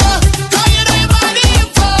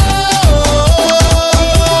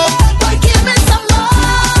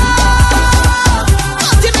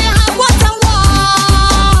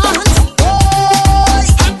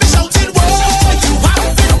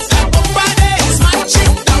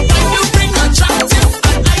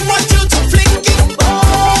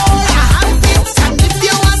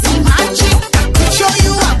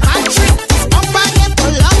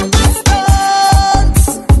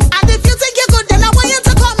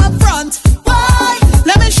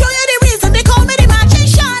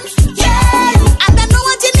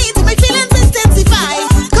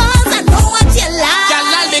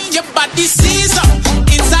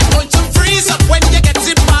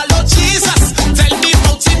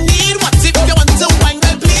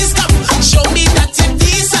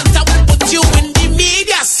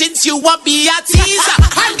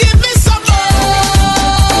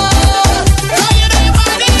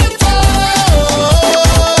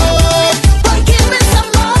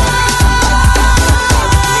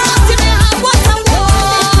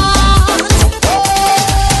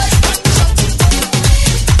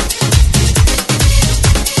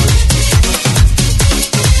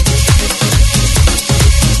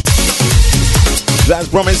 As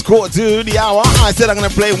promised, quarter to the hour, I said I'm gonna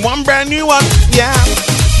play one brand new one. Yeah.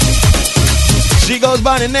 She goes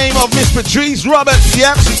by the name of Miss Patrice Roberts.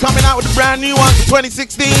 Yeah, she's coming out with a brand new one for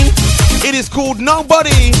 2016. It is called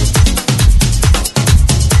Nobody.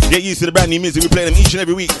 Get used to the brand new music. We play them each and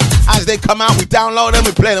every week. As they come out, we download them,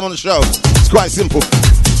 we play them on the show. It's quite simple.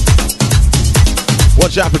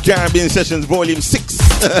 Watch out for Caribbean Sessions Volume 6.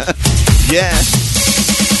 Yeah.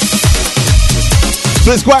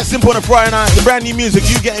 So it's quite simple on a Friday night. The brand new music,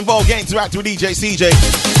 you get involved, get interactive with DJ CJ.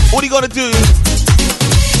 All you gotta do,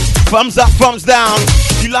 thumbs up, thumbs down.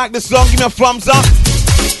 If you like the song, give me a thumbs up.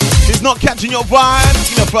 If it's not catching your vibe,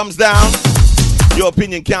 give me a thumbs down. Your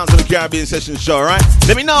opinion counts on the Caribbean Sessions show, alright?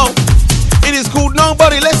 Let me know. It is called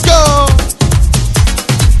Nobody. Let's go.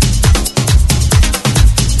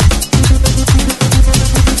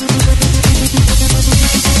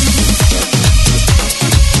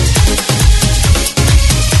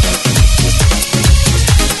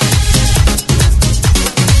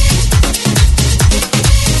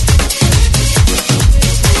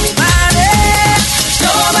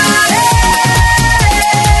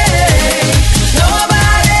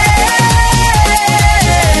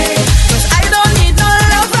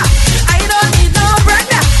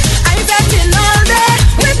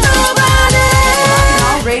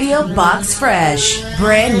 Box fresh,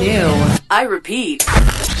 brand new. I repeat.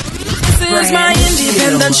 This is my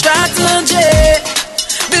independent strategy.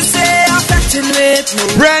 This is affecting with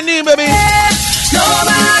me. Brand new, baby.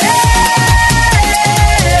 Nobody.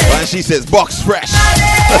 When she says box fresh.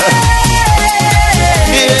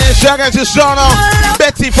 Yeah, shout out to Shauna,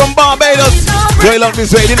 Betty from Barbados. Way long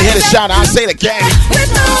this way, didn't hear the shout out. I'll say it again.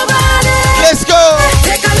 Let's go.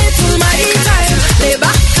 Take a little my time. Lay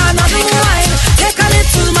back and unwind. Take a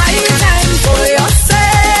little my time for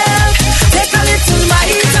yourself. Take a little my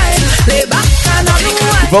time. Lay back and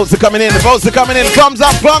unwind. The votes are coming in. The votes are coming in. Thumbs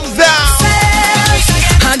up, thumbs down.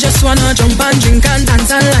 I just wanna jump and drink and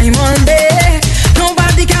dance and lime all day.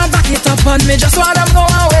 Nobody can back it up but me just want them go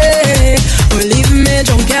away. Believe me,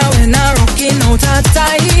 don't care when I'm rocking out of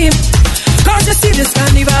time. Can't you see this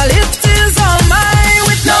carnival? It is all mine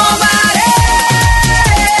with nobody.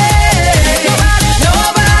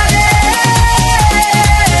 Nobody.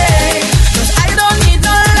 'Cause I don't need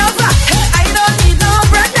no lover, I don't need no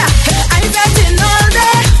brother. I'm getting all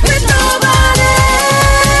day with nobody.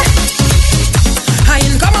 I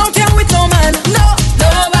ain't come out here with no man, no,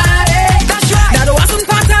 nobody. That's right, that wasn't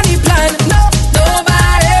part of the plan, no,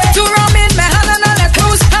 nobody. To rum in my hand and all that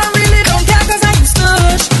cruise, I really don't care 'cause I'm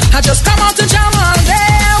stush. I just come out to jam all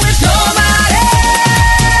day with nobody.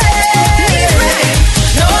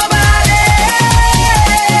 Nobody.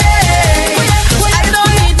 'Cause I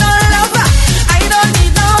don't need no lover, I don't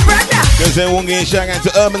need no brother. Cause they won't get shot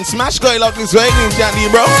to Urban Smash Girl like this way, chat to you,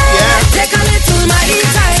 bro. Yeah. Take a little my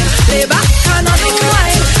time, lay back and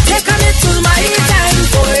unwind. Take a little my time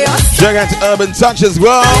for yourself. Check out to Urban Touch as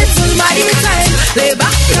well. Take a little my time, lay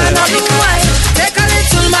back and unwind. Take a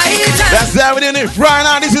little my time. That's how we doing it right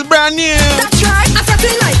now. This is brand new. That's right, I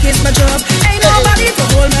feel like it's my job. Ain't nobody to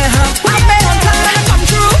hold my hand. I'm made on time, come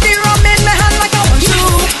true. The rum in my hand like I want to.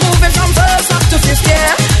 Moving from first up to fifth gear.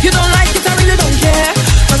 You don't like it, I really don't care.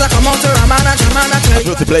 'Cause I come out to Ramana, Jamana, I'm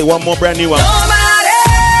supposed to play one more brand new one. nobody.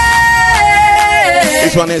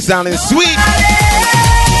 This one is sounding sweet.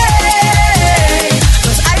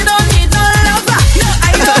 'Cause I don't need no lover,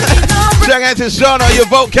 I don't need no Check out to Shauna, your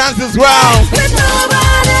vote counts as well. with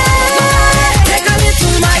nobody. Take a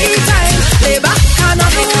little my time, lay back and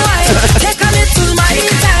unwind. Take a little my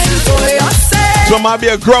time for yourself. So I might be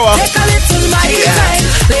a grower. Take a little my time,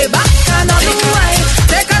 lay back and unwind.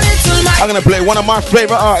 Take a little my I'm gonna play one of my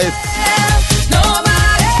favorite artists.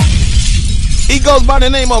 nobody. He goes by the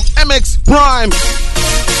name of MX Prime.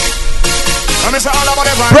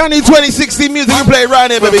 Brand new 2016 music we play right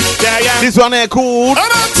here, baby. This one here called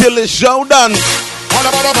Till It's Show Done.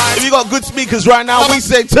 If you got good speakers right now, we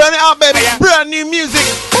say turn it up, baby. Brand new music.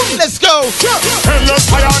 Let's go. Endless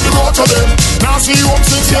fire on the road today. Now see you up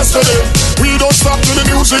since yesterday. We don't stop till the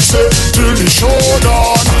music say till the show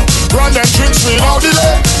done. Run them drinks without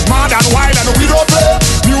delay. Mad and wild and we don't play.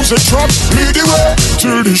 Music drop, lead the way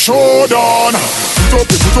till the show done. Put up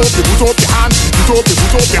your hand. Put up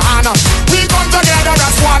your hand. We come together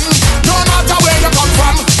as one. No matter where you come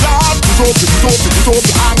from, Lord. Put up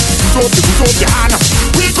your hand. Put up your hand.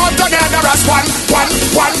 We come together as one.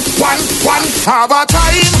 Have a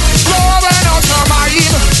time. Blowing out your mind.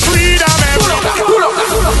 Freedom every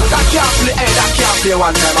That can't play, hey, that can't play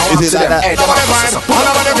one time. I want Is to it like see them. that?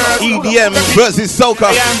 Hey, EDM versus soca.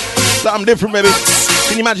 Something different, baby.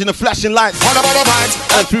 Can you imagine the flashing lights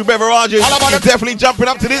and through beverages? You're definitely jumping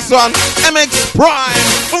up to this one. MX Prime.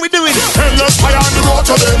 What we doing? Endless fire on the road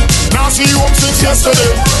today. Now see you up since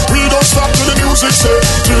yesterday. We don't stop till the music say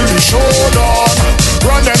till the show done.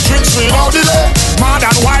 Run them drinks without delay. Mad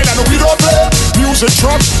and wild and we don't play. Music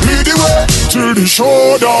drop, lead the way till the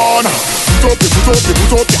show done. Put up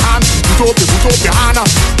your hand. Put up your hand.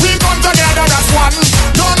 We come together as one.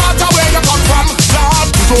 No matter where you come from,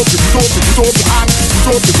 Lord. Put up your hand.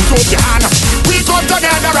 Put up your hand. We come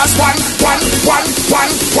together as one.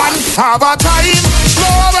 Have a time.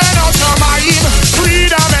 Blowing out your mind.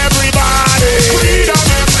 Freedom everybody.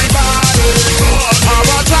 Have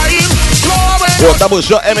a time. Blowing Well, double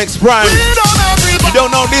shot MX Prime. You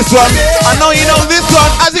don't know this one. I know you know this one.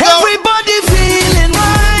 How's it go? Everybody feeling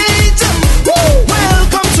right.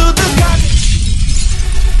 Welcome to the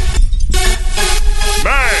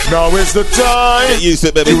Man, now is the time. Get used to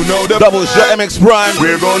it, baby. You know the double shot MX Prime.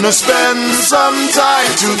 We're gonna spend some time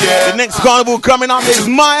The together. next carnival coming up is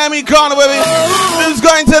Miami Carnival, baby. Who's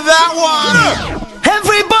going to that one?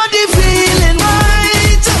 Everybody feeling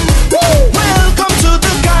right. Welcome to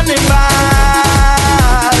the carnival.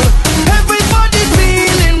 Everybody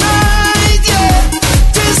feeling right, yeah.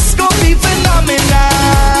 Disco be phenomenal.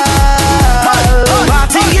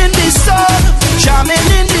 Party in the sun, jamming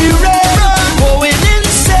in the rain, going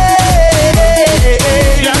insane.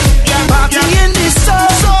 Party in the sun,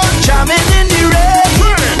 jamming in the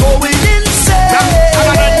rain, going insane.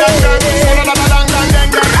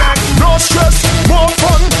 No stress, more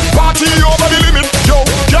fun.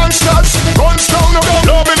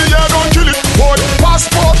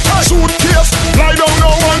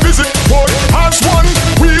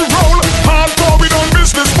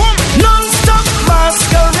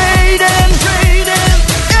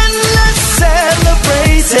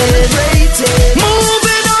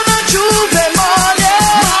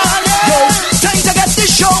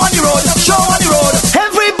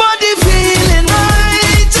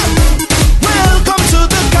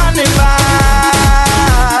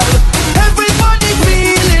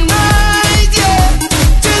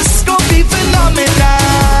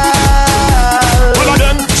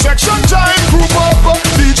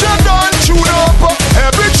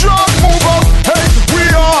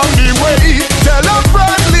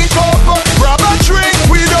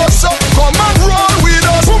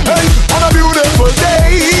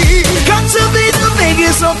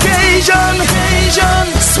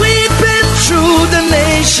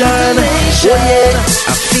 Oh yeah,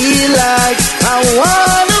 I feel like I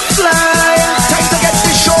wanna fly. Time to get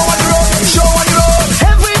this show on the road, show on the road.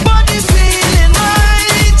 Everybody feeling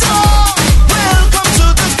right. Oh, welcome to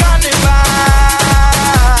the carnival.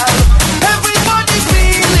 Everybody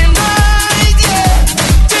feeling right. Yeah,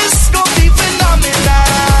 disco be phenomenal.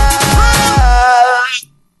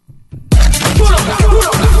 Pull up,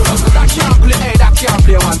 that can't play, hey, that can't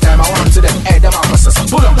play one time. I want to them, hey, them are processing.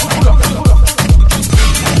 Pull up.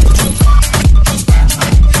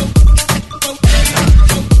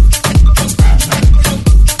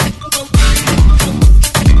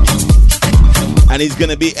 And he's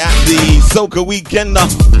gonna be at the Soca Weekender,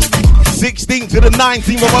 16th to the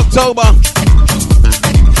 19th of October.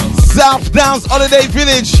 South Downs Holiday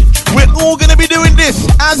Village. We're all gonna be doing this.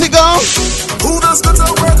 How's it go? Who does go to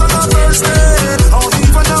work on a Thursday? Or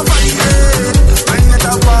even a Friday? When it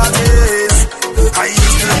a parties. I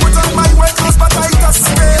used to put on my work clothes, but I just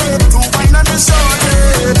stay to wine on the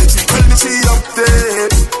shorty. She tell me she up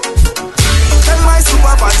there. Tell my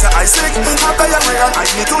supervisor I sick. After your prayer, I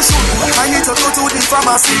need to shoot. I need to go to the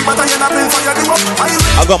pharmacy, but I end up in fire.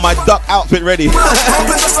 I got my duck outfit ready.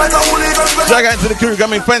 Drag out into the crew, got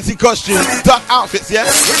me fancy costumes, duck outfits, yeah?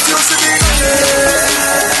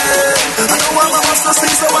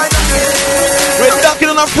 We're ducking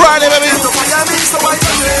on a Friday, baby.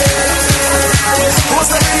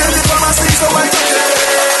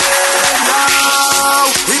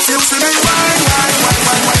 If you see me wine,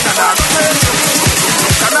 can I get it?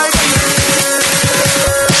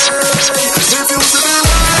 If you see me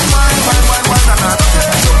wine, can I get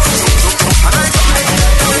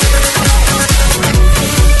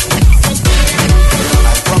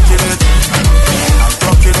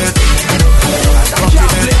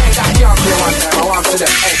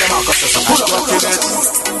it?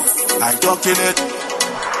 I'm talking it.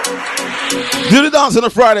 Do the dance on a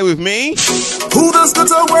Friday with me. Who does go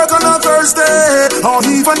to work on a Thursday or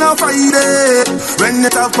even a Friday when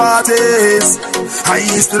it have parties? I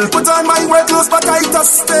still put on my work clothes, but I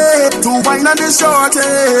just stay to wine on the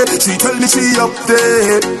shorty. She tell me she up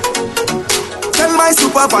there. Tell my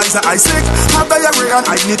supervisor I sick, have diarrhea and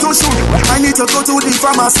I need to shoot. I need to go to the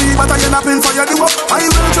pharmacy, but I end up in fire the up. I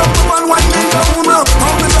will jump up and wind me down up.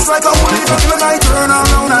 Pumping just like a hooligan when I turn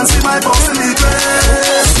around and see my boss in the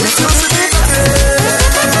place. If you see me again,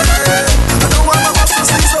 I don't want my boss to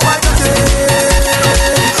see, so I got it.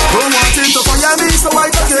 Don't want him to fire me, so I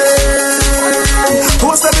got it.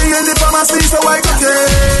 Post me in the pharmacy, so I got it.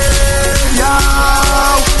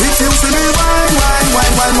 Yeah, if you see me wine,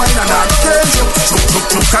 and I get you,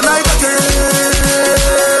 can I get it?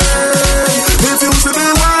 If you see me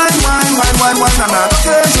wine, and I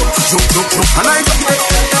get you, can I get it?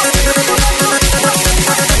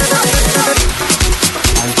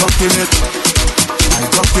 I'm talking it,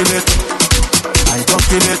 if you see me, I'm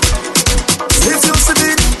talking it, if you see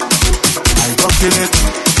me, I'm talking it,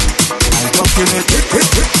 if you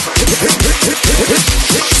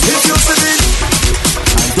see me,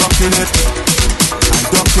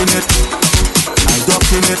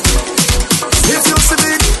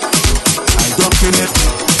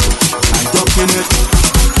 I'm talking it,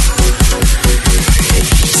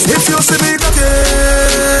 if you see me again,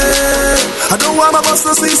 I don't want my boss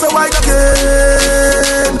to see, so I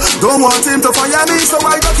again. Don't want him to fire me, so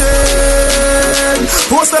I again.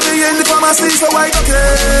 Post me in the pharmacy, so I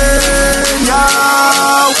again.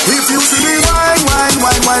 Yeah, if you see me wine,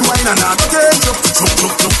 and I again,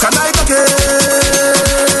 can I again?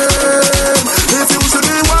 If you see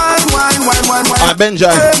me wine, Alright,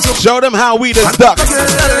 Benja, show them how we just duck.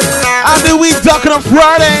 How do we duck on a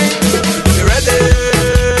Friday? You ready?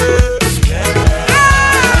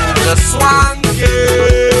 The swan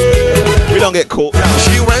girl. We don't get caught.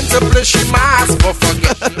 She went to play she mask, but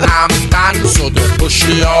forgetting I'm done, so they push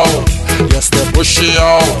she out. Yes, they push she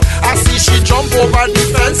out. I see she jump over the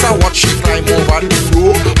fence and watch she climb over the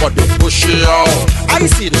roof, but they push she out. I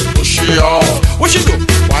see they push she out. What she do?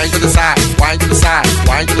 Wind to the side, wind to the side,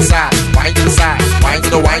 wind to the side, wind to the side, wind to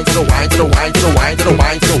the wind to the wind to the wind to the wind to the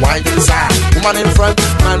wind to the wind to the side. Woman in front,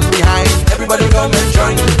 man behind. Everybody come and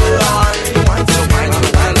join the line. Wind to the wind to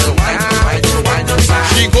the wind to the wind to the wind to the wind to the side.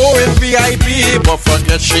 She go in VIP, but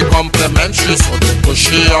forget she complimentary, so they push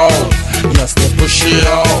she out. Yes, they push she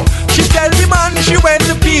out. She tell the man she went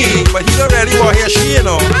to pee, but he already was here, she, you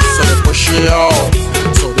know. So they push she out.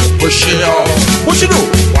 So they push she out. What she do?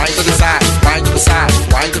 Wind to the side, wind to the side,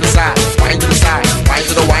 wind to the side, wind to the side, wind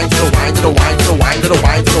to the wind to the wind to the wind to the wind to the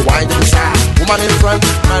wind to the wind to the side. Woman in front,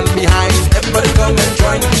 man behind. Everybody come and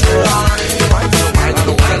join the line. Wind to the wind to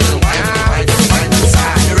the wind to the wind to the wind to the wind to the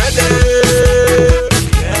side. You ready?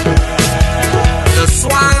 The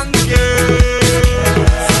swan girl.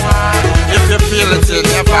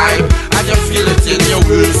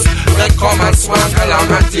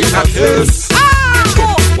 Yes.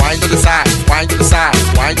 Wine to the side, wine to the side,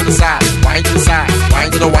 wine to the side, wine to the side,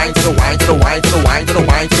 wine to the wine to the wine to the wine to the wine to the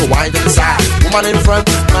wine to the wine to the side. Woman in front,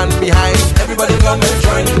 man behind. Everybody come and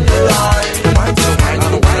join the line. Wine to the wine to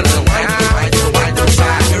the wine to the wine to the wine to the wine to the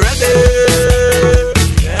side. You ready?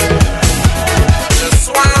 This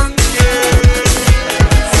one,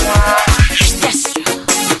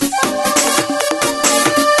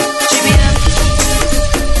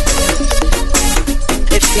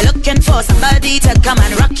 If you're looking for somebody to come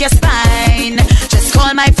and rock your spine, just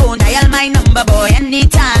call my phone, dial my number, boy,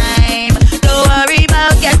 anytime. Don't worry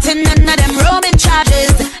about getting none of them roaming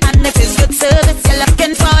charges. And if it's good service you're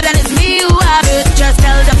looking for, then it's me who have it. Just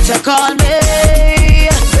tell them to call me.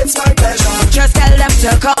 It's my pleasure. Just tell them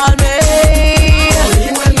to call me.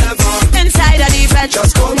 Only whenever. Inside of the bed.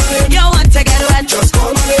 Just call my name. You want to get wet. Just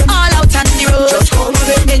call my name. All out on the road. Just call my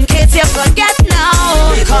name. In case you forget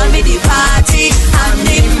now, they call me the party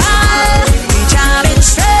animal. We jamming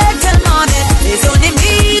straight till morning. It's only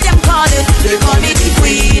me them calling. They call me the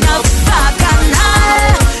queen of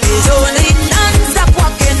Bacchanal. It's only non-stop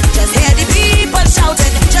walking. Just hear the people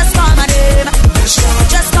shouting. Just call my name.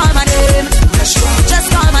 Just call my name. Just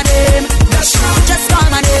call my name. Just call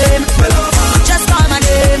my name. Just call my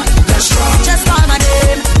name. Just call my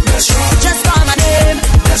name. Just call my name.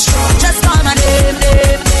 Just call my name.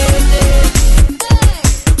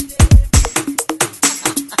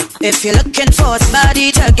 If you're looking for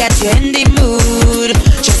somebody to get you in the mood,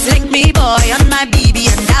 just link me, boy, on my BB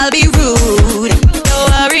and I'll be rude. Don't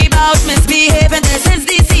worry about misbehaving, this is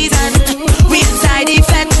the season. We inside the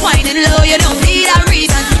fed, whining low, you don't need a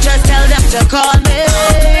reason. Just tell them to call me.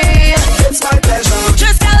 It's my pleasure.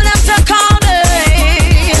 Just tell them to call me.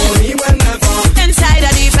 Only whenever. Inside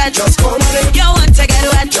of the fed, Just call my name. you want to get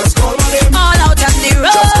wet. Just call my name. All out on the Just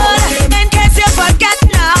call my road. name. In case you forget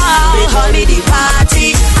now, they call me the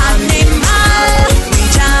party animal. We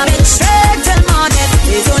jamming straight till morning.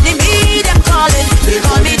 It's only me them calling. They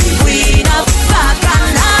call me the queen of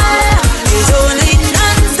Bacchanal. It's only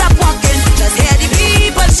non-stop walking. Just hear the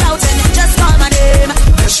people shouting. Just call my name.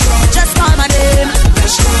 Just call my name.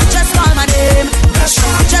 Just call my name.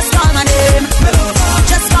 Just call my name.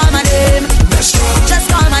 Just call my name. Just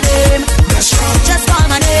call my name. Just call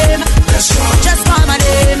my name. Just call my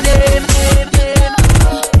name.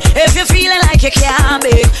 If you're feeling like you can't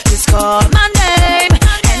make, just call my name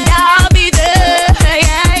and I'll be there.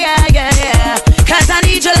 Yeah. 'Cause I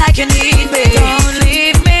need you like you need me. Don't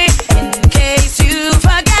leave me in case you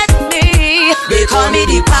forget me. They call me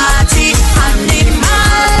the party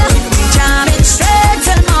animal. We jamming straight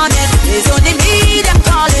till morning. It's only me them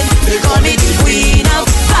calling. They call me the queen of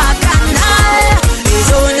Bacchanal.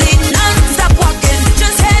 It's only non-stop walking.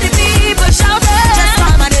 Just hear the people shouting. Just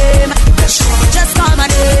call my name. Just call my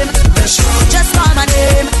name. Just call my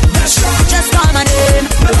name. Just call my name.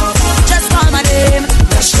 Just call my name.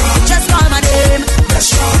 Just call my name.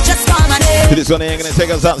 Just call my name. To this one here, gonna take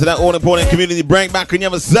us up to that all important community break back on the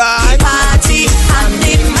other side. Party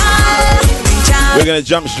animal. We're gonna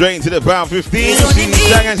jump straight into the Power 15. See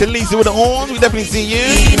Shag and Lisa with the horns. We definitely see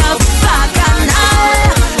you.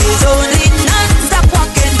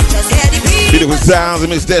 Beautiful sounds of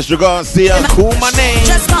Miss Destra Garcia. Call my name.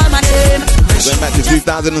 Just call my name. Going back to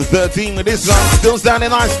 2013 with this song. Still sounding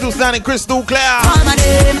nice, still sounding crystal clear. Call my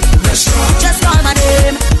name. Just call my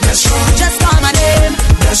name. Just call my name.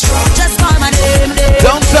 Just call my name.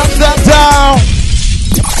 Don't touch that down.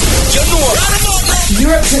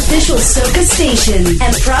 Europe's official soca station,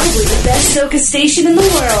 and probably the best soca station in the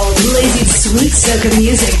world. Blazing sweet soca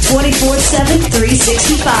music 24/7,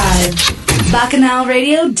 365.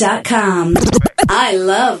 BacchanalRadio.com. I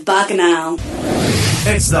love Bacchanal.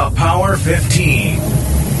 It's the Power 15.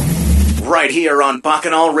 Right here on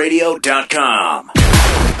BacchanalRadio.com.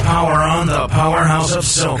 Power on the powerhouse of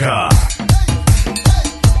soca.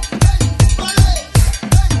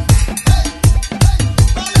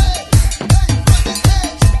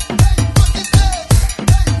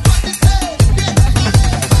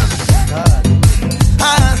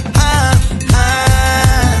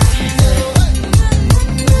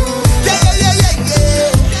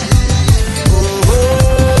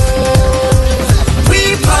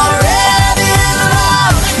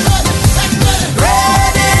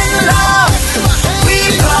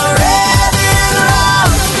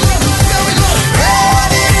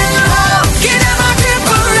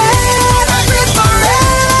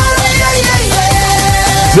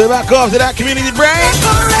 So back off to that community break.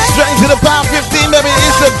 Straight to the Power 15, baby.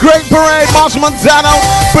 It's a great parade. Marshall Montano,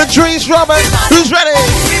 Patrice Roberts. Who's ready?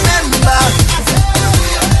 Remember,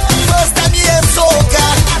 first time you hear soca.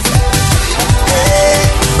 Hey,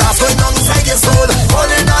 that's when inside your soul,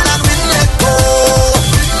 holding on and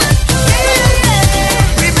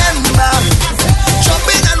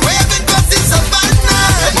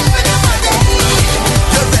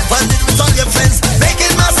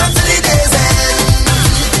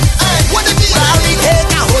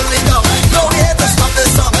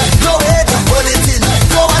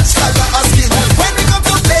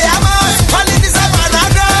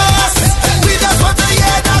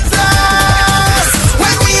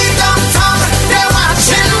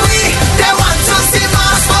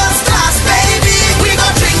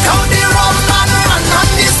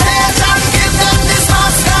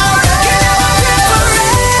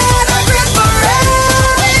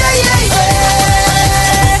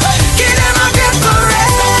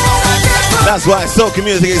That's why soca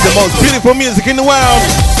music is the most beautiful music in the world.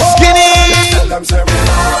 Skinny!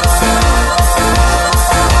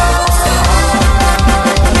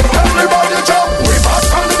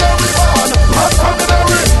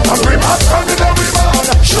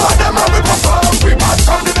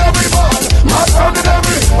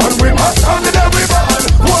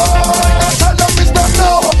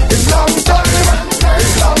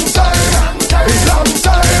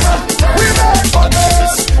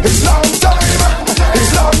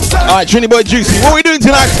 Alright, Trini Boy Juicy, what are we doing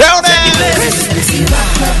tonight? Tell them!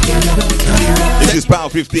 This is Power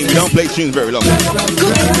 15, we don't play tunes very long.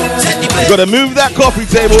 You gotta move that coffee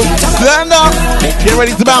table, stand up, get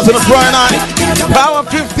ready to bounce on a Friday night. Power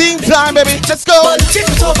 15 time, baby, let's go! Tip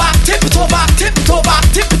it over, tip it over, tip it over,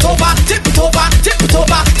 tip it over, tip it over, tip it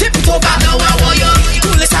over, tip it over. Now I want you,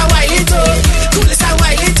 coolest and wild it up, coolest and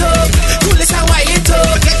wild it up, coolest and wild it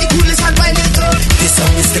up, get the coolest and wild it up. This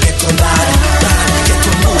song is to get to bad, get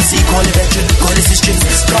to nosy, call the veteran, call the sisters,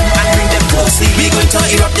 come and bring them closely. We going to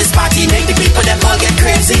erupt this party, make the people them all get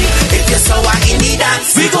crazy. If you're so in the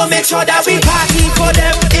dance, we gon' make sure that we party for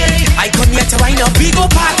them. I come here to wind up, we go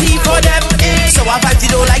party for them. So I vibe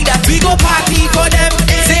it all like that, we go party for them.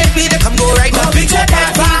 Say we the come go right now, we just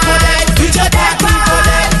party for them, we just party for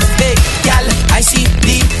them. Hey, gal, I see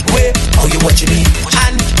the way how you watching me,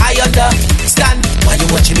 and I understand why you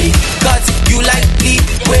watching me. Cause you like the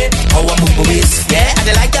way how I move my waist, yeah. And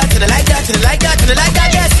I like that, and I like that, and I like that, and I like that,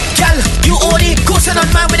 yes. Gal, you only coasting on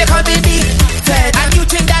man when they call me the Fed. And you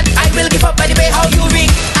think that I will give up by the way how you ring.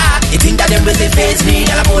 You think that them really face me,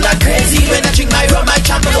 and I'm all that crazy. When I drink my rum, I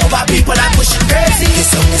trample over people, I'm pushing crazy. This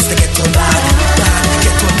song is to get to bad,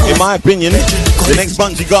 get to in my opinion, the next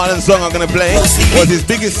Bunchy Garden song I'm gonna play was his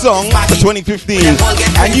biggest song for 2015.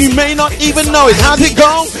 And you may not even know it. How's it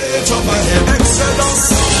go?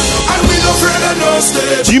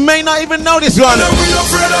 You may not even know this one.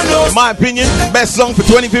 In my opinion, best song for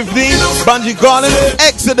 2015, Bunchy Garden,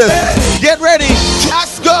 Exodus. Get ready,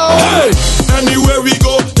 let's go. Hey. Anywhere we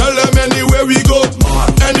go, tell them anywhere we go.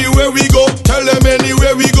 Anywhere we go, tell them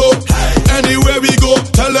anywhere we go. Anywhere we go,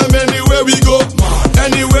 tell them anywhere we go.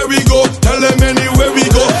 Anywhere we go, tell them anywhere we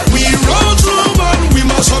go. We run through man, we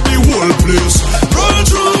must have the whole place. Run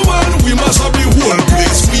through man, we must have the whole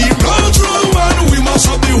place. We run through man, we must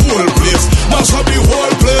have the whole place. Must have the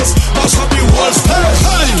whole place, must have the whole stage.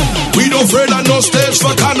 Hey, we don't afraid of no stage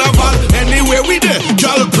for carnival. Anywhere we there,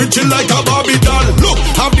 girl pretty like a Barbie doll. Look,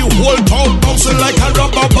 have the whole town bouncing like a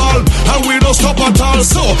rubber ball, and we don't stop at all.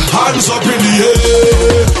 So hands up in the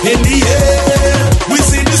air, in the air. We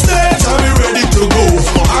see the stage and we ready to go.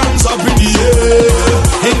 Hands up in the air,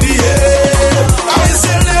 in the air. I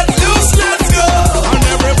say let loose, let's go, and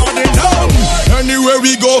everybody down. Anywhere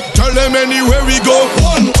we go, tell them anywhere we go.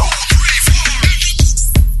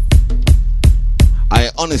 I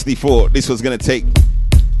honestly thought this was gonna take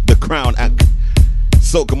the crown at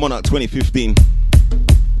Soca Monarch 2015.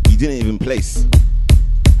 He didn't even place.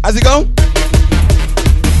 How's it go?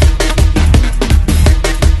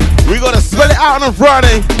 We gotta spell it out on a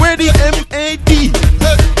Friday. Where the M-A-D?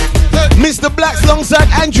 Mr. Blacks alongside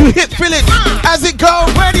Andrew Hit Phillips. How's it go?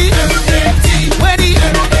 Where the M-A-D? Where the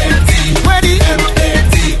M-A-D? Where the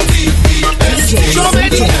M-A-D? Show me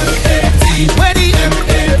the M-A-D. Where the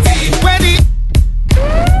M-A-D? Where the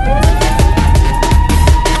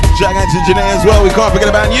Jack and to Janae as well. We can't forget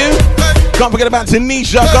about you. Can't forget about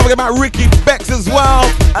Tanisha. Can't forget about Ricky Bex as well.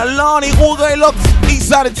 Alani, all the way locked east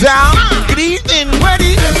side of town. Good evening. Where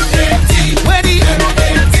the M-A-D? Where the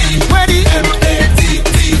M-A-D? Where the M-A-D?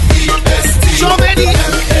 So many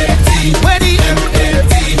M-A-D. Where the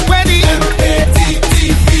M-A-D? Where the M-A-D?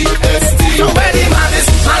 So where the maddest,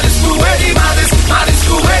 maddest crew, where the maddest, maddest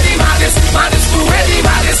crew, where the maddest, maddest crew, where the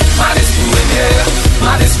maddest, maddest crew in here,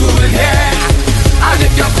 maddest crew in here. And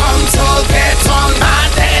if you come to get on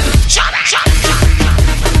mad, then shut up, shut up.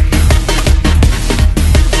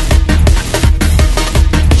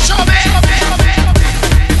 Show me,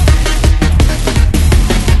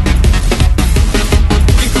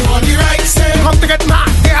 the crew on the right say, come to get mad,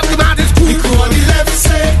 they have the maddest crew. The crew on the left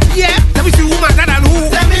say, yeah, let me see who madder than who.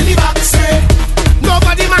 Them in the back say,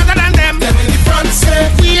 nobody madder than them. Them in the front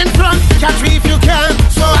say, we in front, catch me if you can.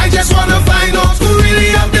 So I just wanna find out who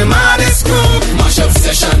really have the maddest crew. Mash up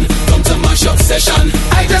session, come to mash up session.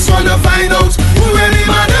 I just wanna find out who really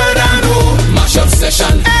madder than who. Mash up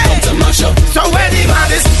session, come to mash up. So where the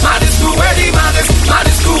maddest, maddest crew, where the maddest,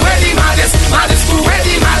 maddest crew, where the maddest, maddest crew, where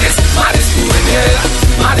the maddest, maddest crew in here,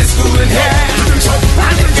 maddest crew in here. And if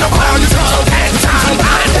you want to get down,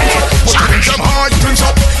 jump hard, you drinks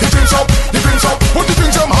up, you drinks up, you drinks up. Put the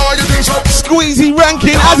drinks up high, you drinks up. Squeezy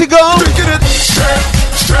ranking, how's it go? Drinking it straight,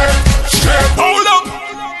 straight, straight.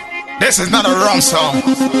 This is not a rum song.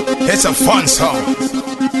 It's a fun song.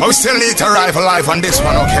 But we still need to arrive alive on this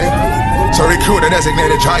one, okay? So recruit a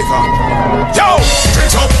designated driver. Yo!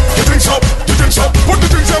 Drinks up, you drinks up, you drinks up. Put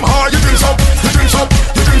the drinks them high, you drinks up, you drinks up,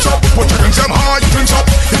 you drinks up. Put the drinks them high, you drinks up,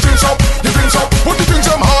 you drinks up, you drinks up. Put the drinks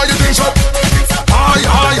them high, you drinks up. High,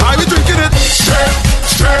 high, high, we drinking it. Straight,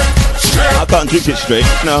 straight, straight. I can't drink it straight,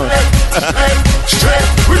 no. Straight,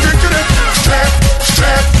 we drinking it. Straight,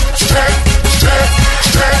 straight, straight, straight,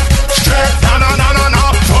 straight, straight. Na na na na na.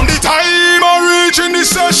 From the time I reach in the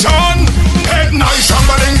session, head nice,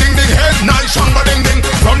 shamba ding ding ding. Head nice, shamba ding ding.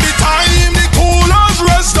 From the time the coolers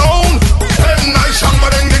rest down, head nice,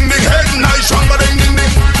 shamba ding ding ding. Head nice, shamba ding ding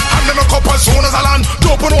ding. And then a cup as soon as I land,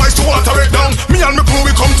 dope and ice to water it down. Me and my crew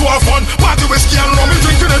we come to have fun. Party whiskey and rum, we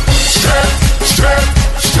drinking it. Straight, straight,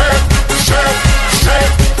 straight, straight,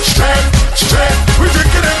 straight, straight, straight. We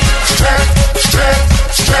drinking it. Straight, straight,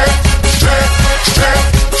 straight, straight, straight,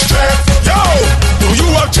 straight. Yo, do you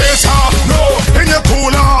have chaser? No. In your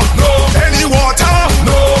cooler? No. Any water?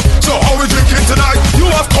 No. So how we drinking tonight? You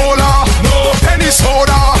have cola? No. Any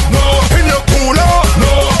soda? No. In your cooler?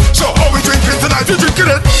 No. So how we drinking tonight? You drinking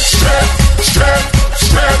it? Straight, straight,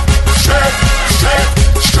 straight, straight, straight,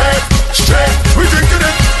 straight, straight. We drinking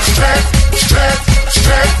it. Straight, straight,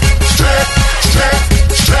 straight, straight, straight,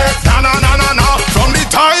 straight. Na na na na na. From the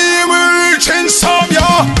time we reach insomnia,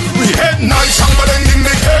 we head nice and ding ding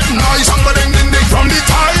ding. Head nice and ding ding ding. From the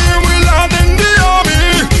time we land in the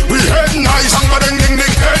army, we head nice and ding ding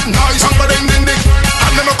ding. Head nice and ding ding ding.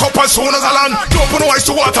 And then a cup as soon as I land, dope and ice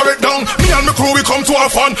to water it down. Me and my crew we come to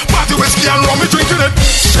have fun. Party whiskey and rum, we drinking it.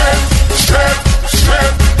 Straight, straight,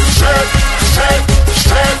 straight, straight, straight,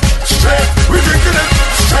 straight, straight. We drinking it.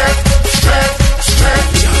 Straight, straight, straight,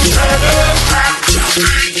 straight.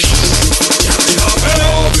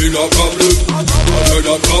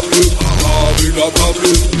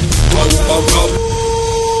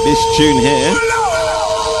 This tune here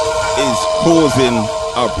is causing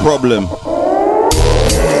a problem.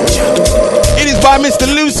 It is by Mr.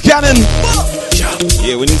 Loose Cannon.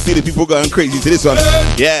 Yeah, when you see the people going crazy to this one,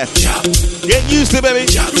 yeah, get used to it, baby.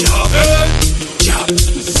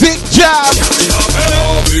 Sick job.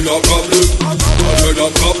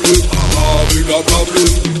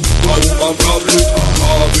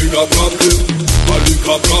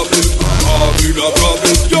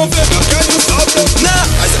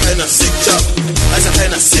 As a kind of sick job, as a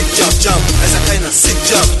kind of sick job jump, as a kind of sick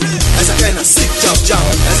job, as a kind of sick job jump,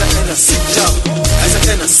 as a kind of sick job, as a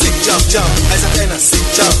kind of sick job jump, as a kind of sick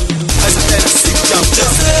job, as a kind of sick job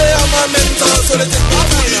jump. Say I'm a mental, so they take me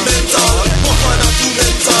fully mental. Walk on up to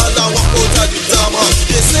mental, I walk out of the drama.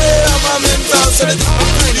 They say I'm a mental, so they take me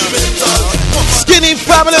fully mental. Skinny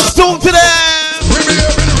fabulous, talk to them. We be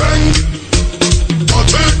having the rank,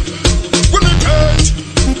 party, we be paid,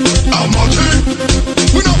 I'm party,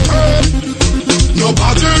 we no pay, no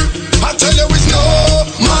party. I tell you it's no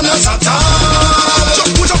manners at all.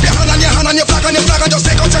 Just put up your hand and your hand and your flag and just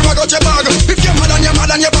take out your bag. If you're mad and you're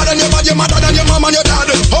mad and you're bad and you're bad, you're madder than your mom and your dad.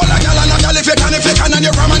 All a gal and a gal if you can and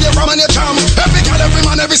you're ram and you're ram and you're charm. Every gal, every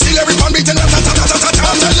man, every seal, every pan beating. I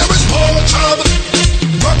tell you it's more job,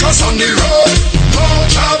 workers on the road, more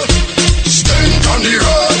job. Stink on the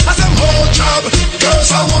road, I said more job. Girls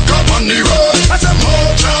I walk up on the road, I said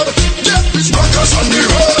more job. Yeah, it's workers on the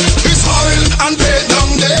road. It's oil and paint down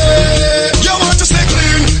there. You want to stay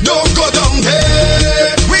clean, don't go down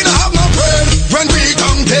there. We don't have no bread when we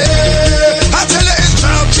come there. I tell you it's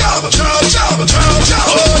job, job, job, job, job,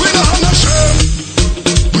 job. We don't have no shame.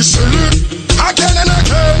 We sell it again and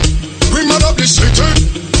again. We mad up the city,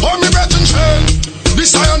 on me bet and chain.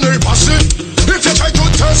 This iron they pass it. If you try to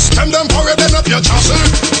test them pour it then up your chassis.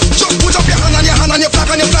 Just put up your hand and your flag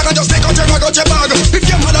and just take out your bag. If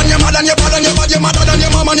you're mad and you're mad and you're bad and you're bad, you're madder than your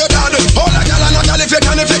mom and your dad. All a gal and a gal if you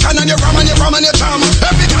can and you're ram and you're charm.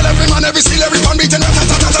 Every gal, every man, every seal, every pan beating. I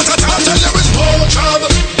tell you it's more job.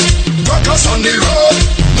 Workers on the road,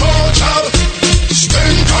 more job.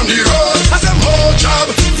 Stink on the road, I said more job.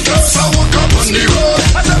 Girls I walk up on the road,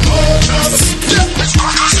 I said more job. Yeah, it's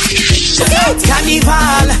workers.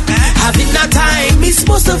 Carnival, having a time, me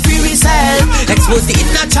supposed to free myself, expose the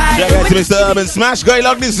inner child. Shout out to Mr. Urban Smash, guy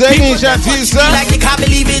like this thing, shout out to you, sir. Like they can't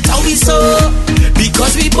believe it, how we so,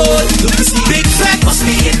 because we both look to see big fat, must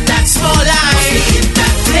be in that small line, must be in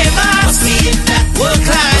that flavor, must be in that work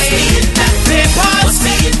line, must be in that paper, must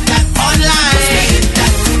be in that online,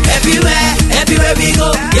 must be in that everywhere we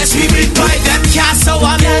go, yes we bring boy them can't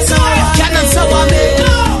sour me, cannot sour me,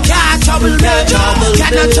 can't trouble me,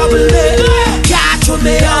 cannot trouble me, can't throw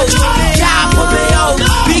me out, can't put me out,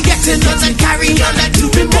 we getting nuts and carry on that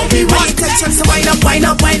doing what we want. chance to wind up, wind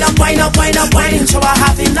up, wind up, wind up, wind up, wind up. Show her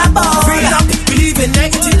having a ball. Free up, believe in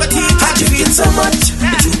negativity. Can't you feel so much? The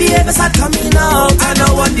two behaviors are coming out. I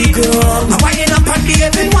know what they go. I'm winding up and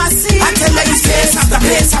behaving wassy. I tell her it's place after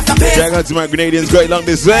place after place. Shout out to my Grenadians going along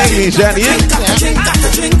this way. Shout out after drink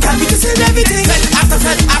after drink, and we can send everything. After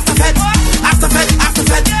fed, after fed, after fed, after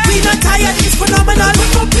fed. We not tired, it's phenomenal. We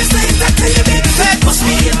go business that tell you baby fed. Must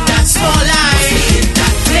be in that small line, in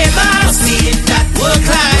that flavor. Must be in that work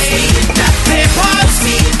line, in that paper. Must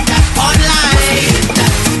be in that online, in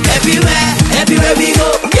that everywhere, everywhere we go.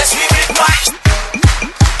 Yes, we will fight.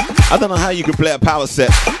 I don't know how you can play a power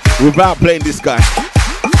set without playing this guy.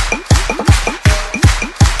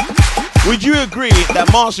 Would you agree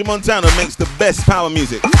that Marshall Montana makes the best power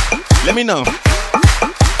music? Let me know.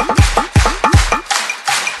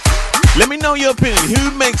 Let me know your opinion.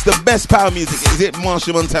 Who makes the best power music? Is it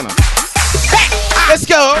Marshall Montana? Hey, let's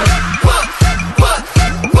go.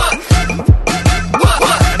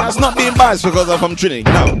 And that's not being biased because I'm from Trinity.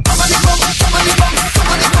 No.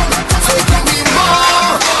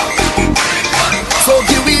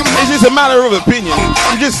 It's just a matter of opinion.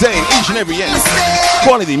 I'm just saying, each and every year,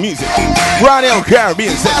 quality music. Right on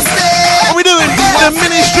Caribbean set. What we doing? The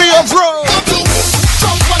Ministry of Road.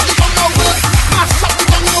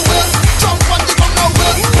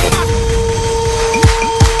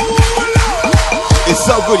 It's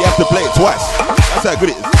so good you have to play it twice. That's how good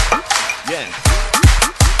it is. Yeah.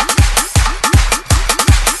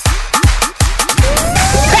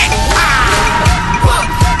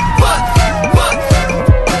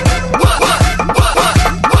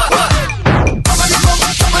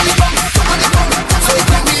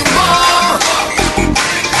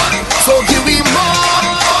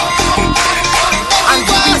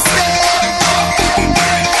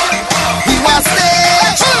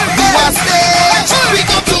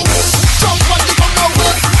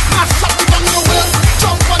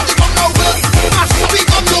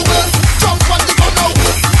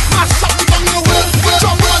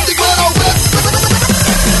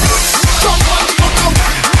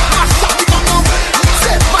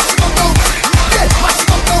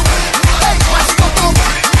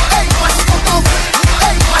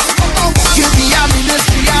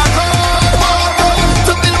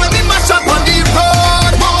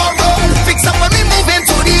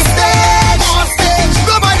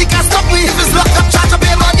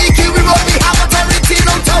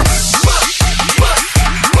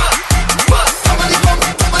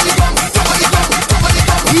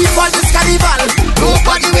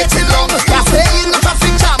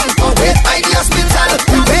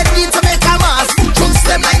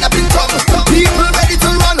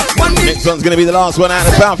 One's gonna be the last one out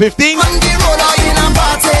of pound 15.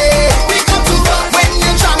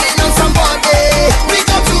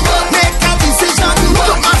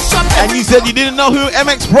 And you said you didn't know who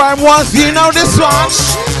MX Prime was. You know this one.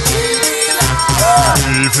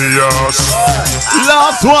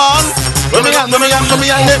 Last one. Again.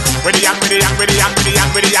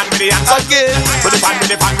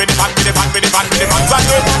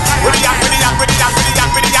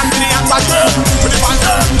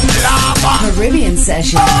 Caribbean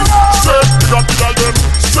session.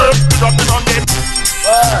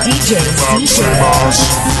 DJs.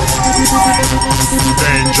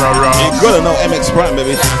 Dangerous. You gotta know MX Prime,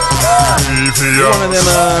 baby. He's one of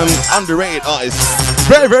them underrated artists.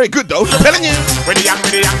 Very, very good though. I'm telling you.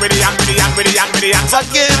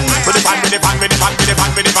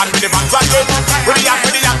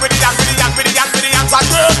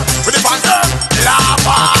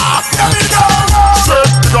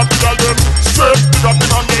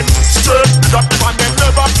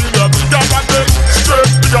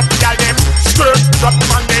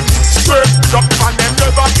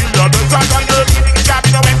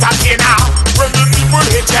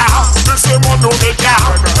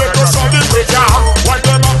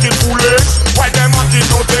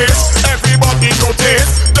 Everybody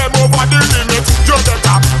notice them over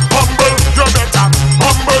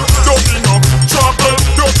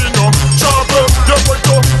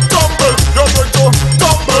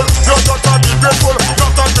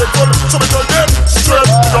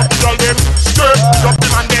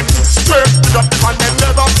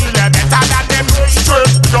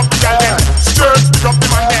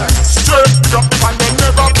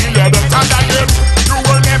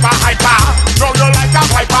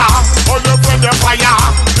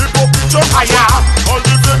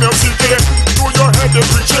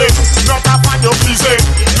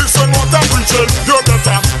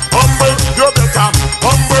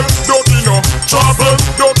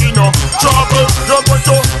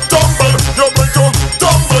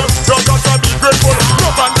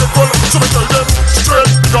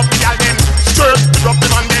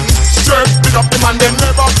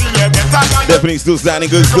me still standing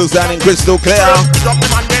good, still standing crystal clear.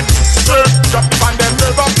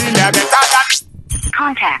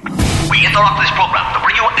 Contact. We interrupt this program to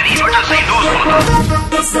bring you an emergency news bulletin.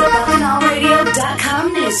 It's the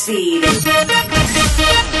BacchanalRadio.com newsfeed.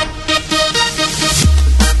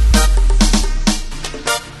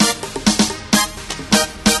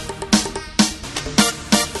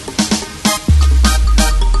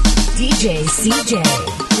 DJ CJ,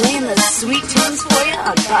 playing the sweet tunes for you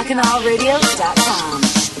on BacchanalRadio.com.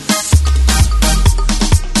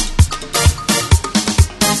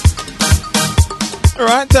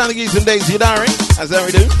 Alright, time to give you some dates to your diary, as how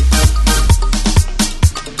we do.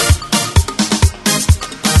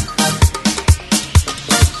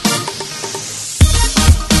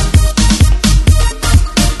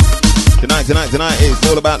 Tonight is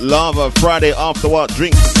all about Lava Friday after work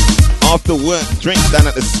drinks. After work drinks down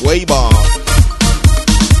at the Sway Bar.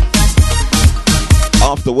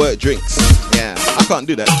 After work drinks. Yeah, I can't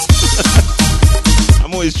do that.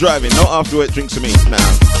 I'm always driving. No after work drinks for me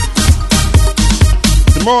now.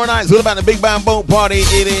 Tomorrow night is all about the Big Band Boat Party.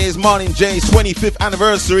 It is Martin J's 25th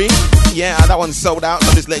anniversary. Yeah, that one's sold out.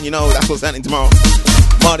 I'm just letting you know that's what's happening tomorrow.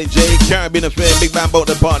 Martin J, Caribbean Affair, Big Band Boat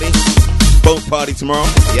Party. Boat Party tomorrow.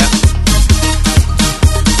 Yeah.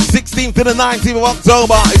 16th to the 19th of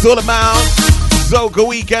October. It's all about Soca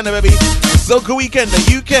Weekend, baby. Soca Weekend,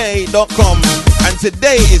 UK.com. And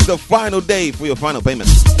today is the final day for your final payment.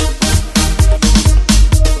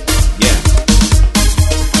 Yeah.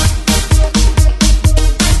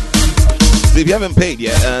 So if you haven't paid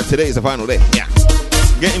yet, today is the final day. Yeah.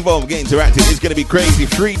 Get involved, get interactive. It's going to be crazy.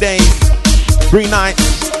 3 days, 3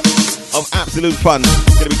 nights of absolute fun.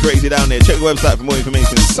 It's going to be crazy down there. Check the website for more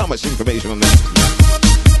information. So much information on there.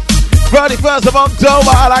 31st of October,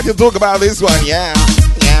 I like to talk about this one, yeah.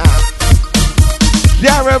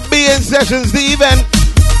 Caribbean Sessions, the event,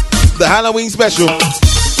 the Halloween special.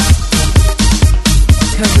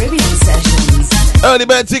 Caribbean Sessions. Early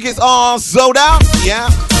bird tickets are sold out, yeah.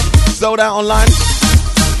 Sold out online.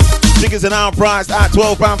 Tickets are now priced at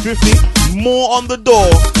 £12.50. More on the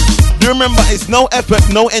door. Do you remember, it's no effort,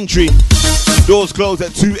 no entry. Doors close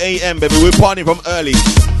at 2 a.m., baby. We're partying from early.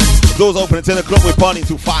 Doors open at 10 o'clock, we're partying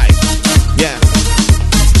till 5. Yeah.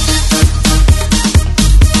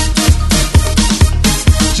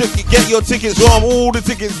 Get your tickets from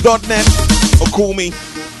allthetickets.net or call me.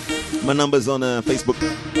 My number's on Facebook,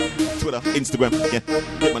 Twitter, Instagram. Yeah,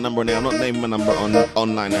 get my number on there. I'm not naming my number on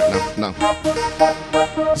online right now.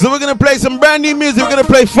 No. So we're going to play some brand new music. We're going to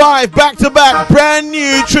play 5 back-to-back brand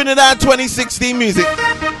new Trinidad 2016 music.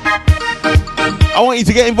 I want you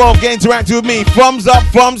to get involved, get interactive with me. Thumbs up,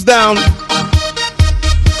 thumbs down.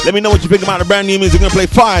 Let me know what you think about the brand new music. We're going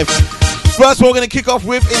to play 5. First one we're going to kick off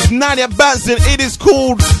with is Nadia Batson. It is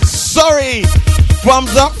called Sorry.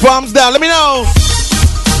 Thumbs up, thumbs down. Let me know.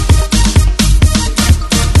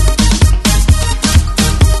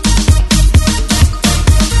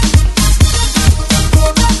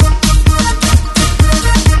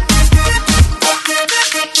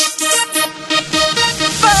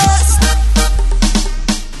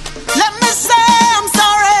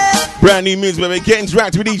 Brand new music, baby. Get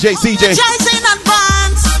interactive with DJ CJ.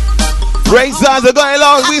 Great size of going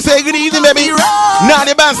along. We say good evening, baby.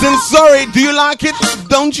 Nadia Batson, sorry. Do you like it?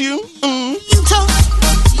 Don't you? I'm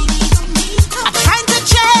trying to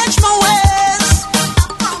change my ways,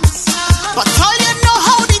 but all you know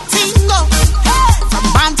how the thing go. From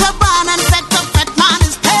band to band and fet to fet, man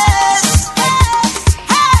is pissed.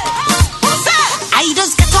 I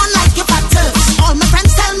just get on like a pattern. All my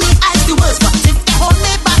friends tell me I'm the worst, but if they hold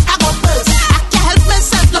me back, I go burst. I can't help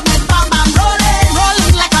myself, look my bomb, I'm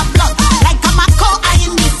rolling like a block, like a Mako, I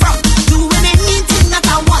in the front, doing anything that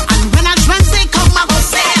I want. And when our friends they come, I go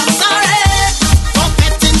say I'm sorry for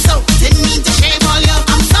petting so, didn't mean to shame all you.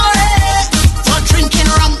 I'm sorry for drinking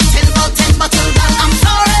rum till about 10 bottles down. I'm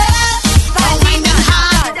sorry for winding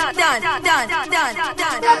hard.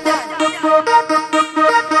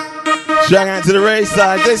 Shout out to the race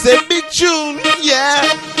side. They say big tune, yeah.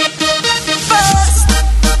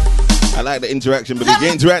 I like the interaction, but get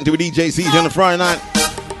interactive with DJ CJ on the Friday night.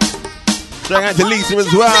 Shout out to Lisa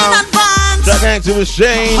as well. Shout out to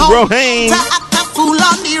Shane, Rohane.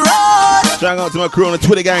 Shout out to my crew on the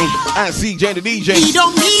Twitter gang and CJ the DJ. You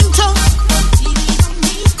don't mean to.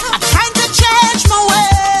 I'm trying to change my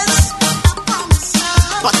ways,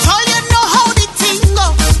 but all you know how the thing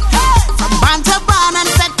go. From band to band and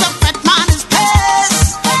fet to fet, man is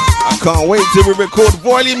pissed. I can't wait till we record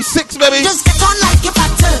volume 6, baby. Just get on like a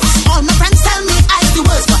pattern. All my friends tell me I'm the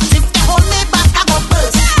worst, but if they hold me back, I go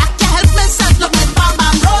burst. I can't help myself, look my bomb,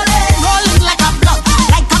 I'm rolling like a block,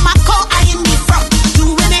 like a Mako, I in the front,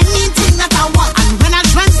 doing anything that I want.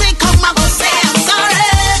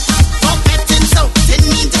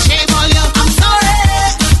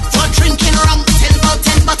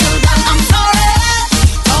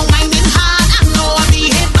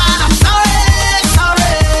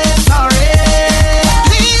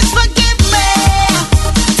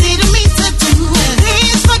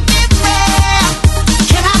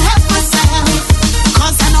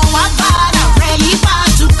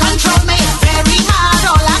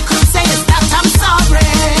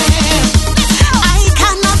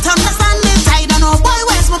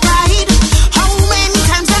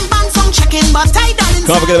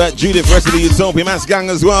 forget about Judith, rest of the Utopia Mass Gang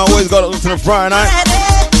as well. Always got to listen to Friday night.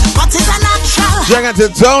 Check out to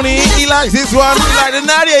Tony. He likes this one. He like the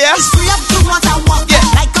Nadia, yeah? Free up to what I want. Yeah.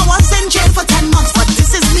 Like I was in jail for 10 months, but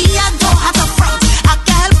this is me, I don't have to front. I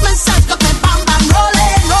can help myself, got my bam bam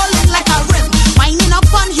rolling like a rim. Winding up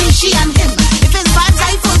on he, she and him. If it's vibes,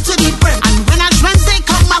 I full to the brim. And when I trends they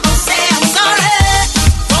come, I will say I'm sorry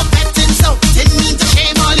for betting so, didn't mean to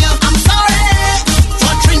shame all you. I'm sorry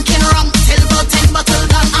for drinking rum till about 10 bottles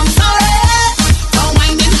done. I'm sorry for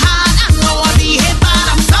winding hard and nobody hit bad.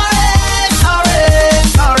 I'm sorry.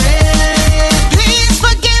 Please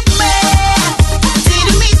forgive me.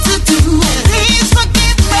 Didn't mean to do it. Please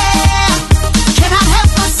forgive me. Can I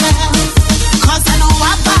help myself? 'Cause I know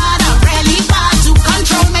I'm bad. I'm really bad. To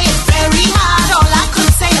control me is very hard. All I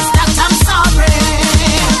could say is that I'm sorry.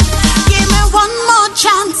 Give me one more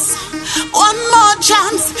chance. One more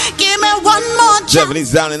chance. Give me one more chance. Definitely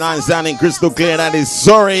sounding nice, sounding crystal clear. That is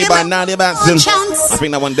Sorry by Nadia Batson. I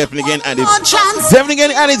think that one definitely getting added. Definitely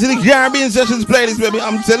getting added to the Caribbean Sessions playlist, baby.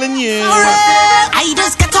 I'm telling you. I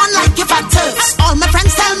just get on like if I turfs. All my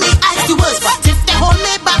friends tell me I'm the worst, but if they hold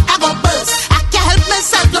me back, I go burst. I can't help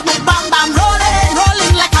myself, look my bam bam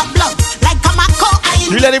rolling like a blood, like a Mako.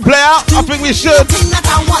 You let it play out? I think we should.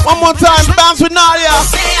 One more time, bounce with Nadia.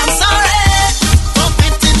 Say I'm sorry for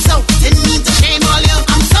betting so, didn't mean to shame all you.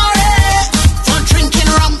 I'm sorry for drinking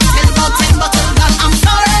rum till about 10 bottles done. I'm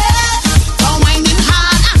sorry for winding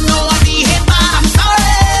hard and nobody hit bad. I'm sorry.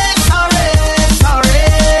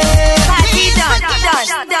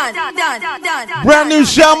 Done. Brand new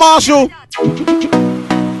Shell Marshall.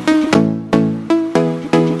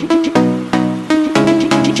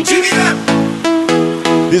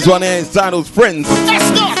 This one here is titled Friends. That's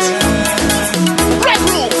not Red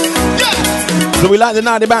Room. Yeah. So we like the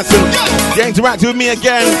Nadia Batson. Get interactive with me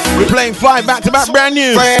again. We're playing 5 back-to-back brand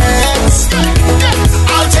new. Friends,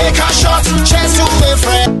 I'll take a shot, chance to be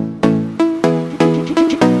friends.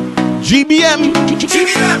 GBM.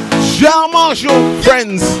 Shell Marshall.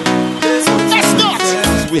 Friends. That's not.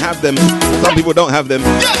 We have them. Some people don't have them.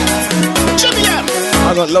 GBM.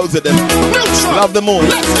 I got loads of them. Neutral. Love them all.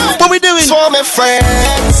 What we doing? For my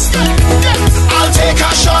friends, I'll take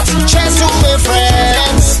a shot, chance to be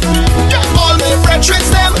friends. All my brethren,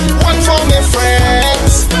 them, one for my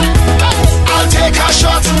friends. I'll take a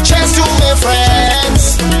shot, chance to be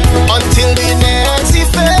friends. Until the next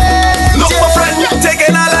event. Look, my friend,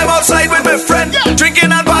 taking a life outside with my friend.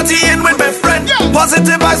 Drinking and partying with my friend.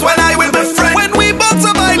 Positive vibes when I with my friend. When we both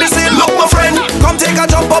survive, they say, look, my friend, come take a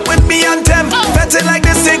jump up with me and them. Betting like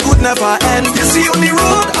this thing could never end. You see on the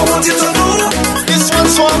road, I want you to know. This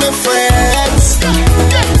one's for my friends.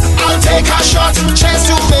 I'll take a shot, chance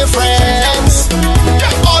to be friends.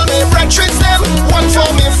 All my brethren, them, one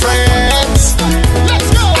for my friends.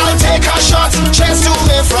 I'll take a shot, chance to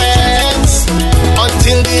be friends.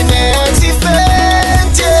 Until the next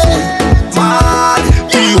event, yeah. Mad.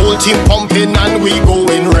 The whole team pumping and we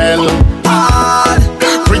going real. Mad.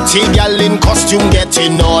 Pretty gal in costume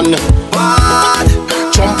getting on. Mad.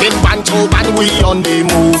 Jumping band to band, we on the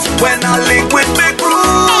move. When I link with Big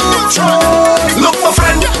Roots. Look, my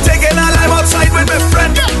friend, taking a life outside with my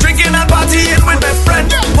friend. Drinking and partying with my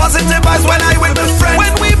friend. Positive vibes when I with my friend.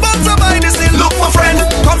 When we both survive, they say, look, my friend,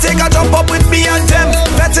 come take a jump up with me and them.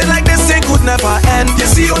 Betting like this thing could never end. You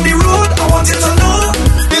see on the road, I want you to know.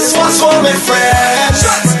 This one's for my friends.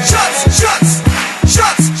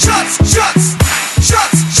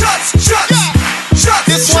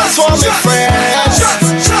 This one's for my friends.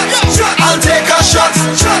 I'll take a shot.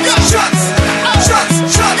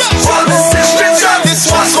 This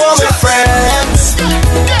one's for my friends.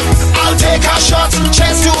 I'll take a shot,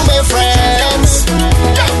 chance to be friends.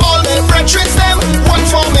 All my brethren, them, one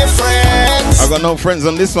for my friends. I got no friends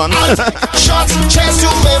on this one. Shot, chance to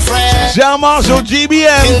be friends. Shell Marshall,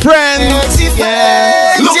 GBM, Friends.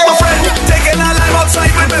 Yeah. Look, my friend, taking a life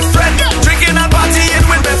outside with my friend. Drinking and partying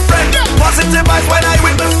with my friend. Positive vibes when I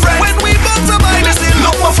with my friend. When we both survive, they say,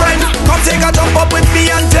 look, my friend, come take a jump up with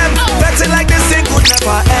me and them. Betting like this thing could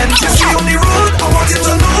never end. You see on the road, I want you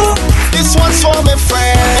to know. This one's for my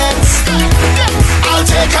friends. I'll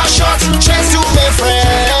take a shot, chance to be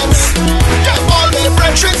friends. All my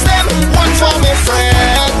brethren, them, one for my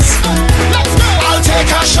friends. I'll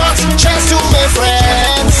take a shot, chance to be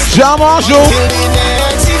friends. Shell Marshall. Till the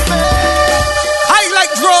next event.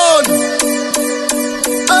 Highlight drone.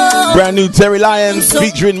 Brand new Terry Lyons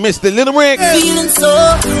featuring Mr. Little Rick.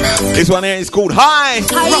 This one here is called High.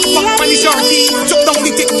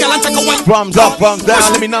 Thumbs up, thumbs down.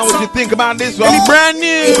 Let me know what you think about this one. Brand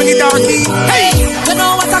new. Hey, you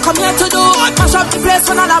know what I come here to do? Mash up the place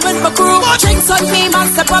when I win my crew. Drinks on me, man,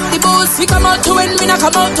 step up the boost. We come out to win, we not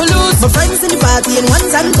come out to lose. My friends in the party in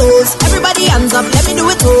ones and twos. Everybody hands up, let me do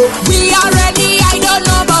it too. We are ready, I don't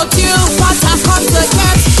know about you. What I come to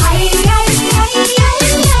get.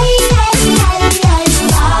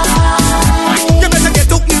 You better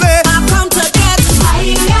get up there. I come to get.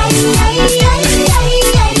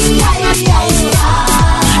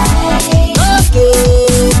 Okay.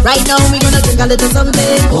 Right now we gonna drink a little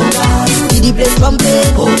something. Oh God. See the place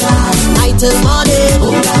pumping. Oh God. Night till morning.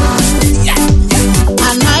 Oh God. Yeah.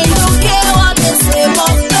 And I don't care what they say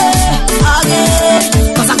about me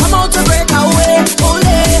again. Cause I come out to break away. Hold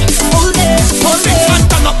it. Man,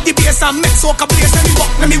 turn up the bass and make soca place.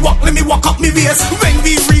 Let me walk up me waist. When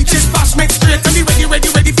we reach it, bash make straight. And be ready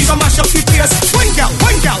for the mash up the place. Wine girl,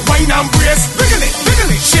 wine and brace. Wiggle it,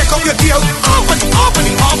 shake up your tail. Off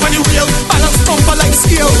on the wheel. Balance bumper like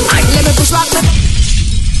steel. Let me push back.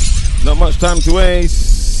 Not much time to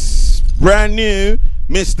waste. Brand new,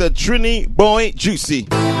 Mr. Trini Boy Juicy.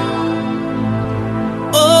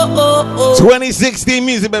 2016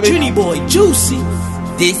 music, baby. Trini Boy Juicy.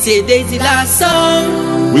 They say they the last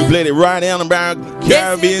song. We played it right down about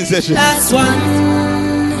Caribbean session. Last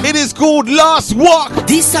one. It is called Last Walk.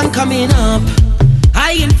 This song coming up.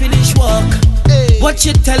 I ain't finished walk. Hey. What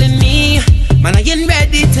you telling me? Man, I ain't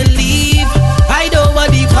ready to leave. I don't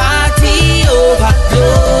want the party over.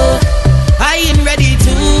 No. I ain't ready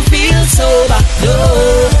to feel sober.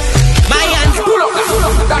 No. My hands pull up.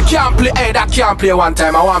 That can't play. Hey, that can't play one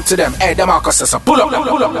time. I want to them. Hey, them Marcus says pull up.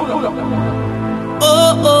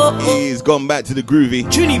 He's gone back to the groovy.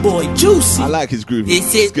 Trini Boy Juicy. I like his groovy.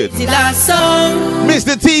 It's good. The last song.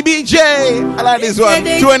 Mr. TBJ. I like this one.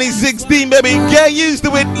 2016, baby. Get used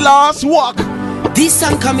to it. Last Walk. This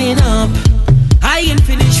song coming up. I ain't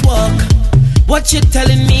finished walk. What you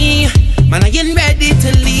telling me? Man, I ain't ready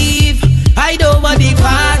to leave. I don't want the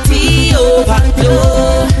party over.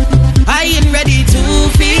 No. I ain't ready to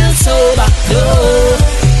feel sober. No.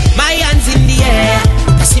 My hands in the air.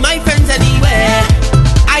 I see my friends anywhere.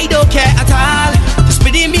 I don't care at all. Just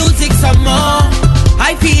play the music some more.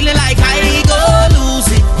 I feeling like I go lose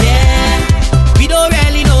it, yeah. We don't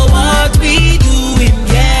really know what we doing,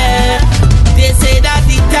 yeah. They say that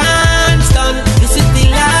the dance done. This is the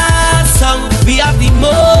last song. We have the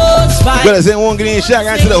most fight. Better say one getting a shout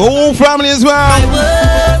out to the whole family as well.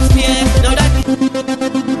 Words, yeah. Now that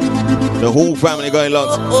the whole family going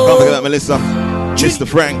lots. Can't forget that Melissa. Mr.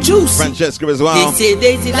 Frank, Francesca as well. They say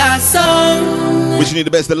they the last song. Wishing you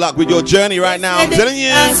the best of luck with your journey right now. I'm telling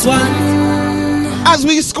you. As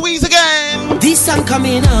we squeeze again. This song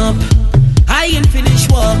coming up. I ain't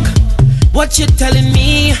finished walk. What you telling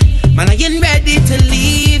me? Man, I ain't ready to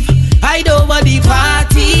leave. I don't want the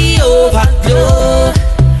party over. No.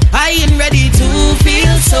 I ain't ready to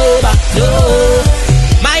feel sober. No.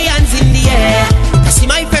 My hands in the air. I see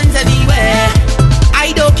my friends anywhere.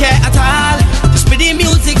 I don't care at all. With the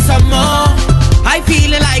music some more. I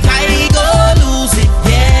feeling like I go lose it,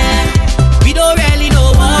 yeah. We don't really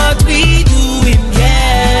know what we doing,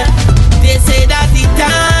 yeah. They say that the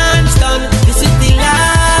dance done. This is the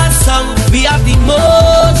last song. We have the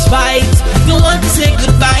most fight. Don't want to say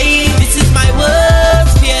goodbye. This is my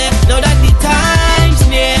words, yeah. Now that the time's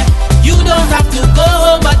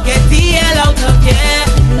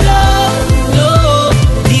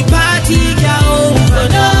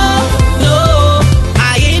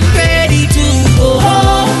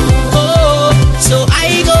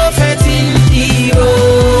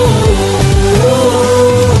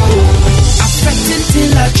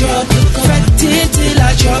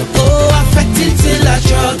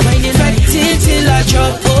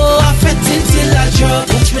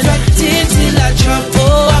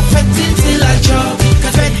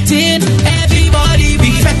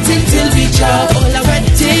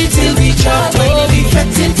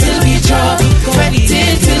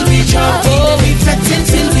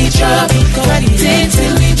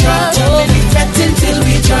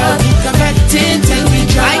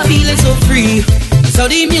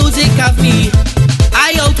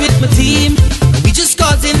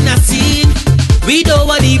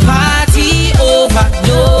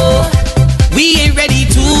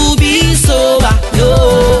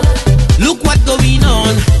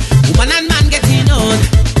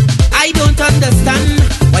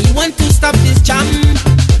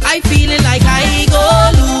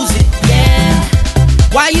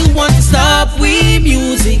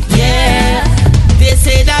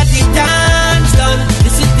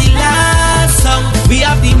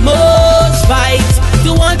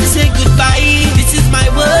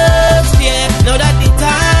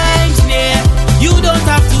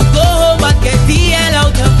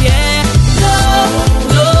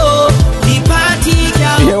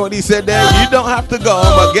said there, you don't have to go,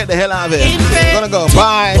 but get the hell out of here. I'm gonna go.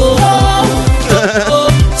 Bye.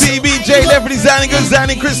 TBJ, definitely Zanny Good,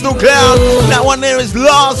 Zanny Crystal Cloud. That one there is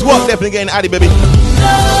Last Walk. Definitely getting Addy, baby.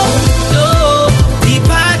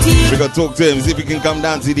 We're gonna talk to him, see if he can come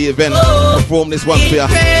down to the event, perform this one for you.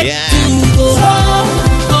 Yeah.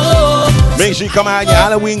 Make sure you come out in your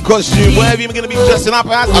Halloween costume, wherever you're gonna be dressing up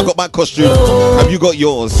as. I've got my costume. Have you got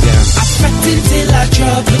yours? Yeah.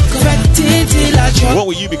 What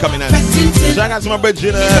will you be coming as? Shout out to my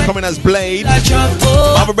brethren coming as Blade. My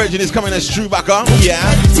other brethren is coming as Chewbacca. Yeah.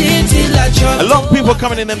 A lot of people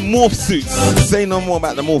coming in morph suits. Say no more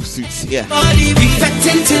about the morph suits. Yeah.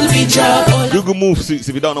 Google morph suits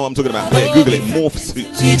if you don't know what I'm talking about. Yeah, Google it. Morph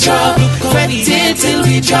suits.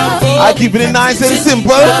 I keep it nice and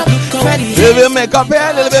simple. A little bit of makeup here,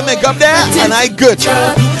 a little bit of makeup there, and I good.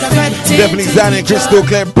 Definitely Zanny and Crystal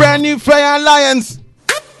Clear. Brand new Flyer Lions.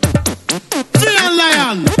 Flyer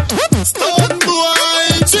Lion. Stone boy.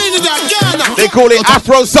 Trinidad, Ghana. They call it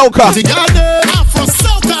Afro Soca. Afro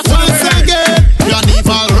Soca.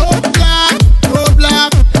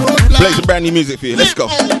 Play some brand new music for you. Let's go.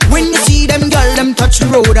 When you see them girl, them touch the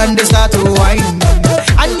road and they start to whine.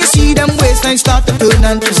 And you see them waistline start to turn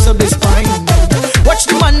and twist up the spine. Watch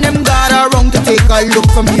the man them got around to take a look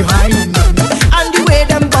from behind. And the way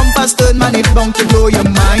them bumpers turn, man, it bound to blow your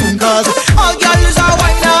mind. Cause all girls are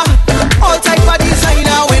whiner, all type of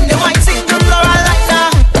designer. When they whine sing to Laura Liner,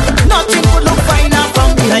 nothing could look finer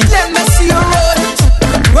from behind. Let me see you roll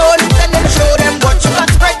it and then show them what you got.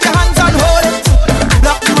 Spread your hands and hold it.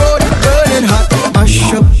 Block the road, burning hot.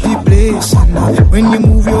 Mash up the place when you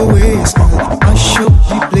move your waist. Mash up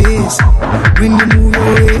the place when you move your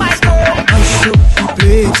waist. Mash up the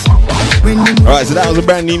place when you move. Alright, so that was a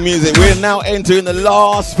brand new music. We're now entering the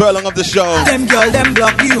last furlong of the show. Them girl, them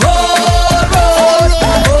block the road.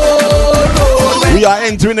 We are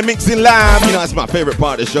entering the mixing lab. You know, that's my favorite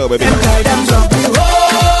part of the show, baby.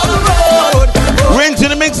 We're into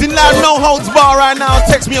the mixing lab, no holds bar right now.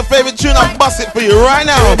 Text me your favorite tune, I'll bust it for you right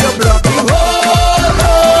now.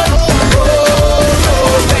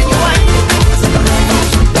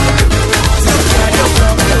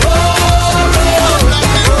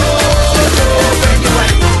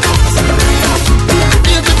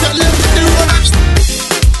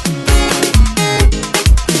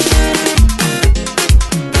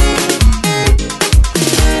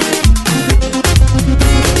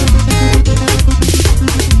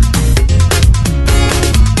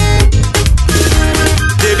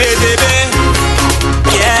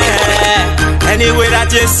 Anyway that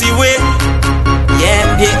you see we, yeah,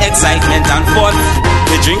 the excitement and fun.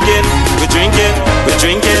 We're drinking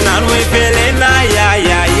and we feeling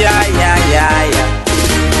yeah.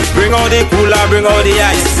 Bring out the cooler, bring out the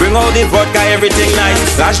ice, bring out the vodka, everything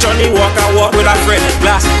nice. Last Johnny walk with a friend.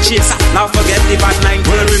 Glass chaser, now forget the bad night.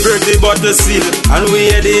 When we break the bottle seal, and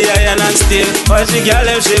we hear the iron and steel. All the girl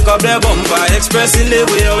them shake up their bumper, expressing the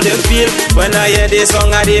way how they feel. When I hear the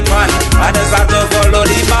song of the pan, I just have to follow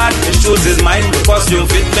the man. The shoes is mine, the costume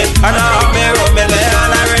fit me. And I have me rub me there,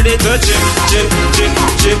 and I'm ready to chip.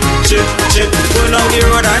 Go down the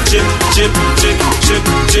road and chip.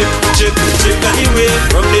 Anyway,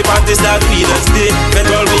 from the party start we just stay.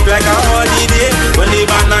 Petrol week like a holiday. When the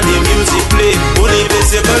band and the music play, only the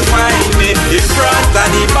circle find me. In front of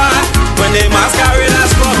the bar, when the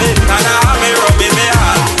masqueraders coming, and I have me rubbing my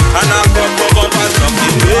hand, and I pop up and stuff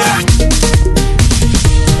in there.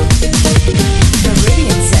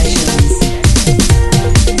 Meridian Sessions.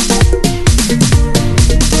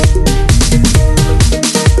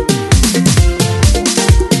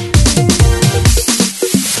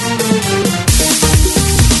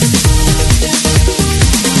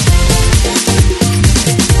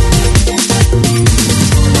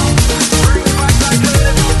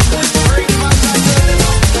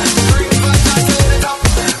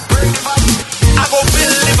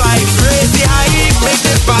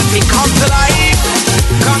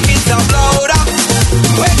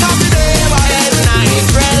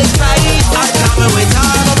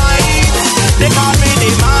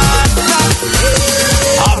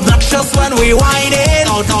 We whining,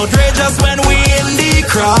 outrageous when we in the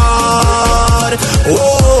crowd.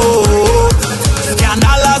 Whoa,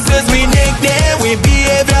 scandalous is we nickname, we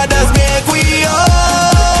behavior does make we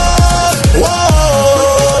up.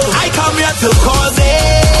 Whoa, I come here to cause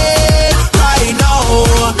it right now.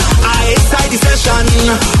 I excite the session,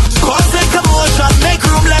 cause a commotion, make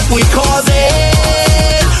room like we cause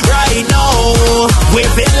it right now. We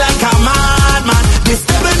feel like a madman,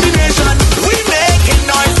 disturbing the nation. We making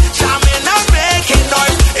noise.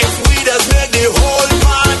 The whole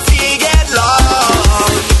party get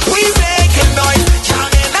lost. We making noise,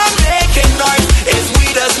 jamming and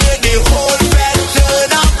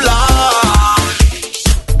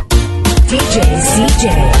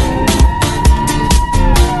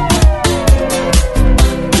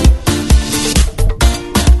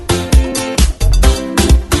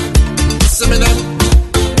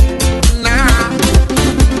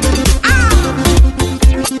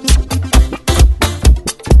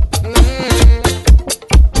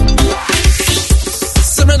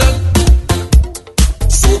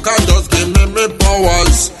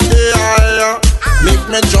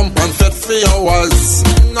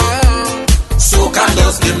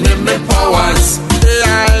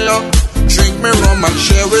home and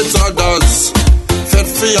share with others. Fed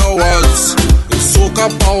for hours, soak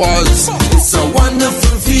up powers. It's a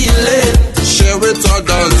wonderful feeling to share with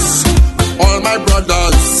others. All my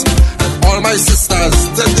brothers, all my sisters,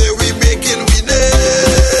 today we making we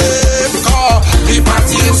name. Cause we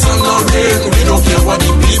party in sun or rain, we don't care what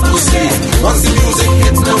the people say. Once the music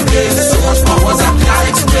hits the place, so much powers I can't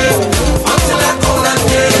explain. Until I call and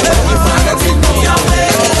day, you find that take me away.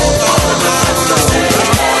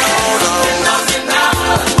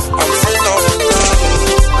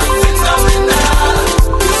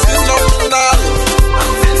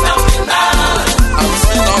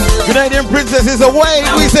 Canadian Princess is away.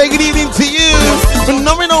 We say good evening to you.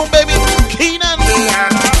 Phenomenal, baby. Keenan.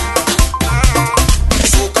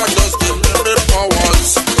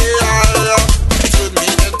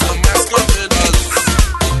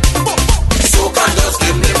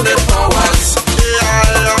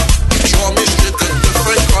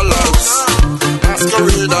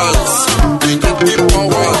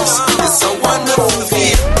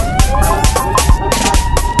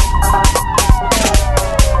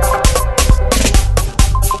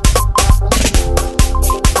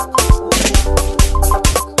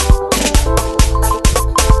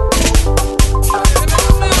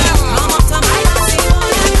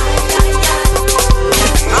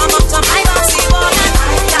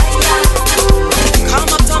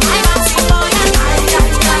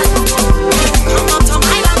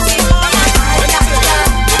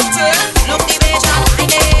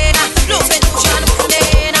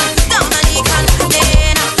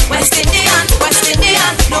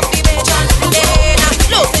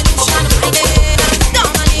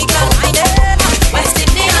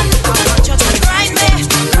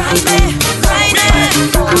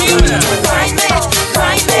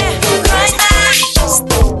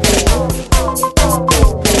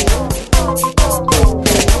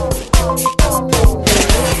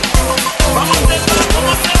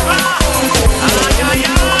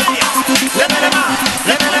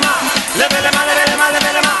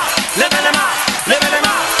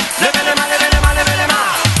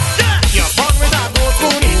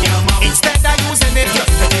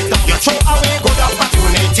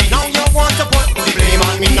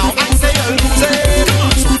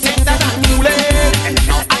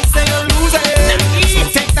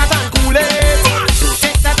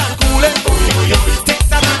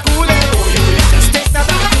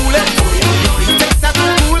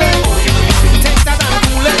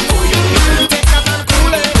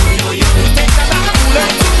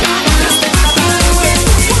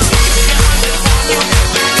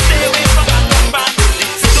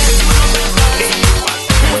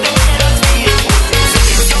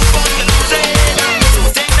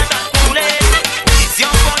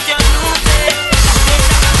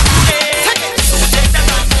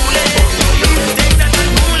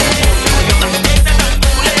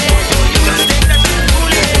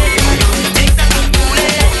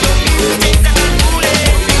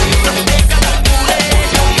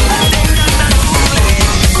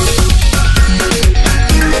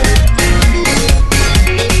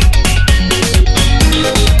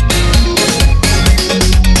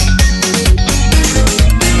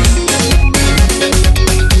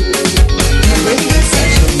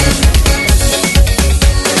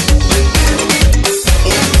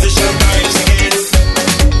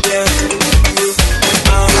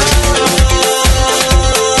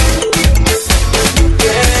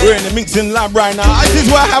 Mixing lab right now. This is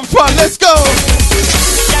where I have fun. Let's go.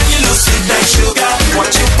 Yeah, you look sweet like sugar. What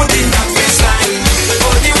you put in that baseline?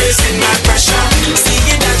 Body raising my pressure.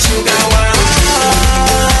 Seeing that sugar wine.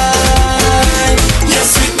 Your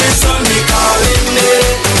sweetness only calling me.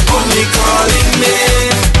 Only calling me.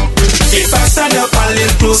 If I stand up a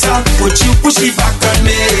little closer, would you push it back on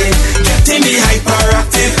me? Getting me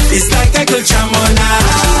hyperactive. It's like I could jam all night.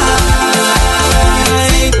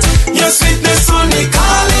 Your sweetness only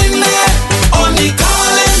calling me, only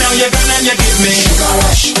calling. Now you're gone and you give me sugar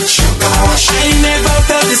rush, sugar rush. I never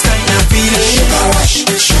felt this kind of feeling. Sugar rush,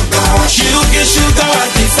 sugar rush. You get sugar at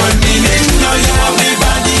different meaning. Now you have my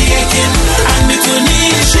body aching and me to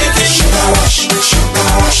knees shaking. Sugar rush, sugar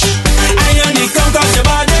rush. I only come cause your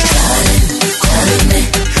body calling me.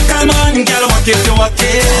 Come on, girl, walk it to walk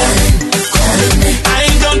it. Calling me. I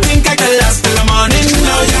don't think I can last till the morning.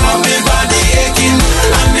 Now you have my body aching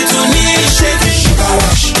and me to knees shaking. Sugar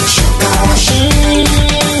rush, sugar rush.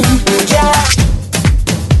 Yeah.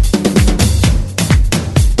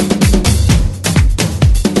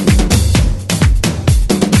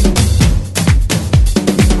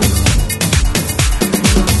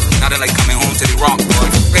 Nothing like coming home to the rock, boy.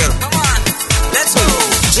 Come on, let's go.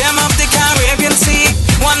 Jam up the Caribbean Sea.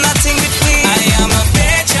 One nothing between. I am a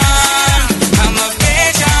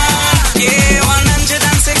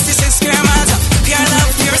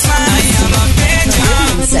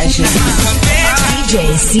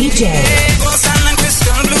CJ.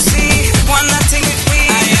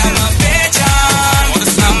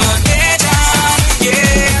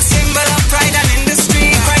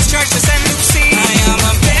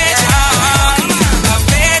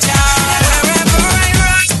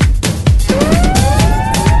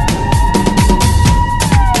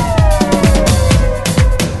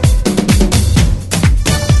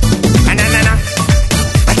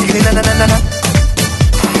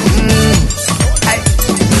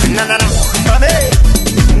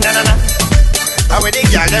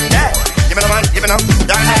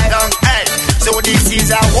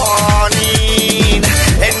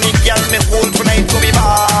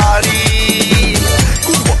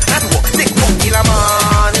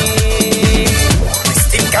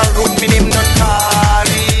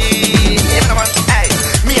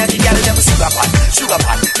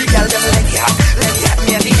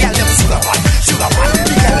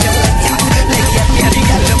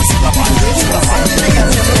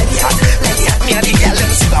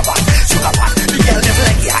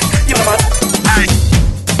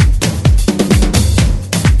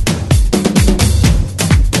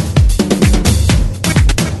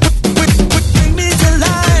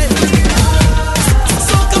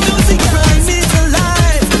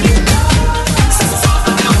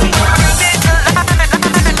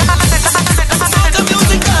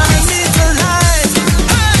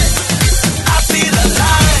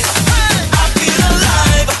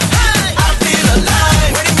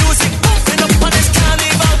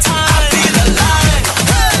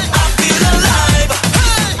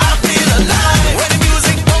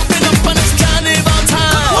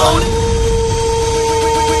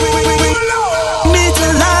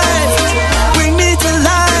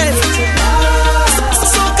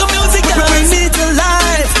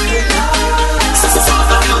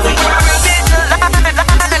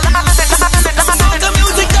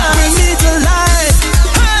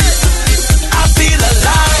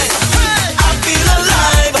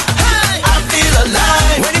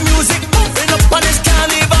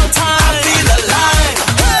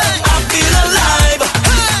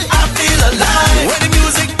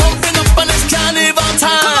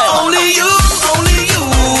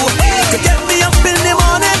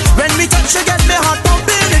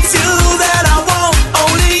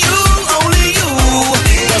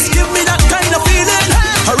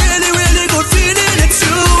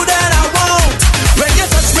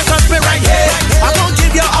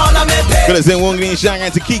 Shout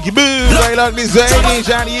out to Kiki Boo, right like this way, shout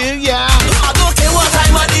out to you, yeah. I don't care what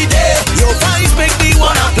time of the day, your vibes make me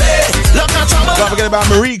wanna play. Look at trouble. Can't forget about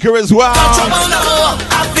Marika as well.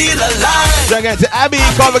 I feel alive. Shout out to Abby,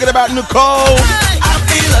 can't forget about Nicole. I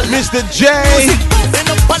feel alive. Mr. J,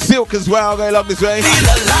 Silk as well, go like this way. I feel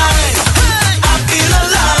alive. I feel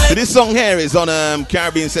alive. So this song here is on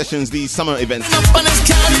Caribbean Sessions, the summer event,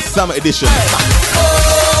 the summer edition.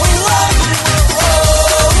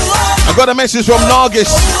 I got a message from Nargis.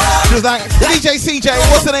 She was like, DJ CJ,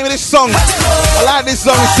 what's the name of this song? I like this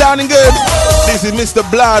song, it's sounding good. This is Mr.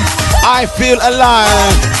 Blood, I Feel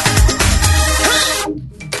Alive.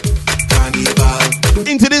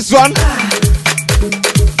 Into this one.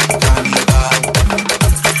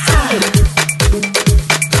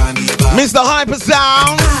 Mr. Hyper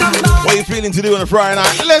Sound. What are you feeling to do on a Friday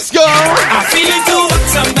night? Let's go. I feel it to want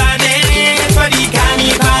somebody for the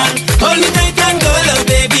carnival. Hold me tight and go, love,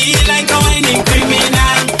 baby, like a whining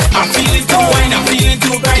criminal. I'm feeling to wine, I'm feeling to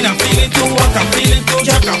grind, I'm feeling to walk, I'm feeling to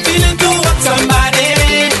jerk, I'm feeling to walk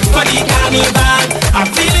somebody for the carnival. I'm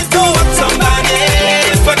feeling to walk somebody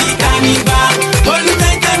for the carnival. Hold me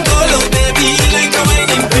tight and go, love, baby, like a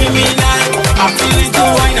whining criminal. I'm feeling to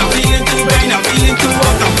wine, I'm feeling to grind, I'm feeling to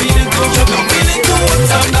walk, I'm feeling to jerk, I'm feeling to walk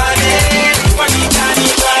somebody for the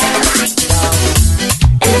carnival.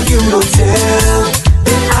 If you don't tell,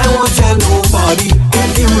 then I won't tell nobody.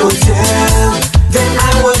 If you don't tell, then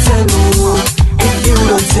I won't tell no. If you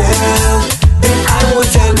don't tell, then I won't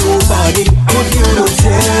tell nobody. If you don't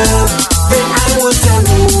tell, then I won't tell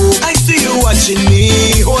no. I see you watching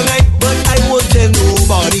me all night, but I won't tell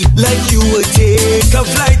nobody. Like you will take a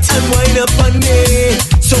flight and wind up on me.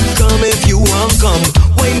 So come if you want come.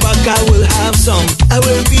 Wind back, I will have some. I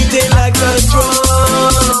will beat it like a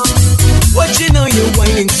drum. Watching how you're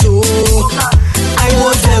whining so. I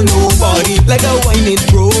won't tell nobody, like a whining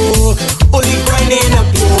pro. Only grinding up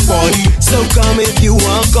your body. So come if you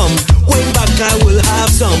want come. When back I will have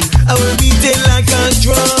some. I will beat it like a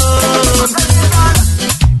drum.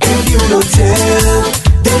 If you don't tell,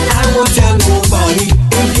 then I won't tell nobody.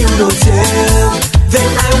 If you don't tell, then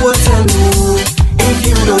I won't tell no. If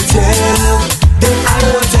you don't tell, then I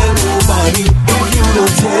won't tell nobody. If you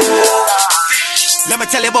don't tell. Let me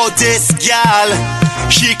tell you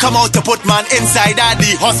come out to put man inside at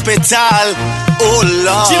the hospital. Oh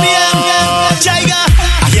Lord. Jimmy M, Jaiga.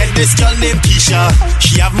 I hear this girl named Keisha.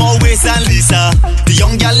 She have more ways than Lisa. The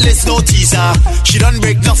young girl is no teaser. She done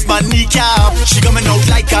break off my kneecap. She coming out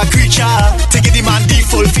like a creature. To give the man the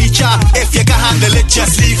full feature. If you can handle it,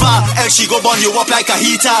 just leave her. Else she go burn you up like a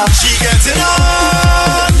heater. She gets it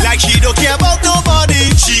on like she don't care about nobody.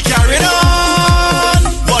 She carrying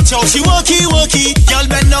on. Watch out, she worky. Girl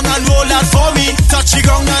bend down and roll that for me. Touch the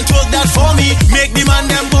ground and twerk that for me. Make the man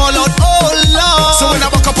them ball out, oh Lord. So when I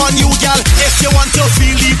walk up on you, girl, if you want to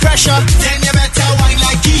feel the pressure, then you better whine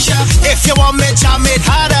like Keisha. If you want me jam it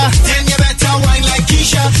harder, then you better whine like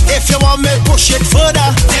Keisha. If you want me push it further,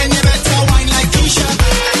 then you better whine like Keisha.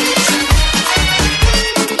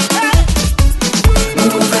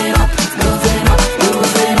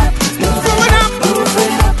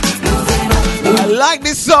 I like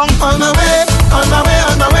this song. On my way.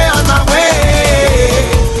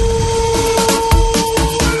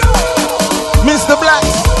 Mr.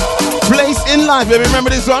 Black's Place in Life, baby. Remember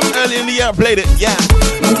this one? Early in the year I played it, yeah.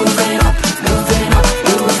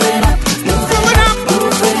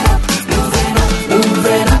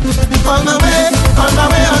 On my way.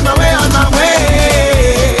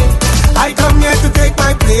 I come here to take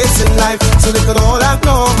my place in life so they could all act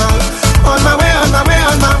normal. On my way.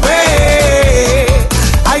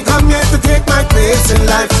 I come here to take my place in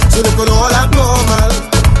life so they could all act normal.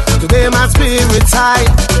 Today my spirit's high,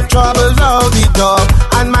 troubles all the door,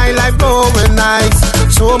 and my life going nice.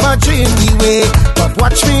 So much in the way, but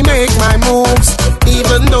watch me make my moves.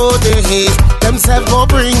 Even though they hate, themselves will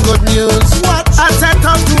bring good news. What? I set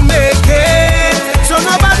out to make it, so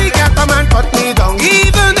nobody can come and cut me down.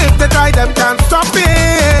 Even if they try, them can't stop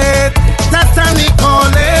it. That's time we call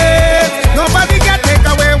it. Nobody can take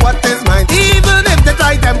away what is mine. Even if they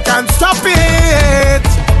try, them can't stop it.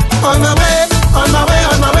 On my way.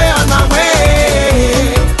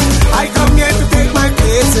 I come here to take my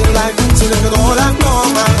place in life so they can all act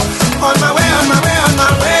normal. On my way.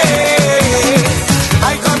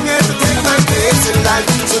 I come here to take my place in life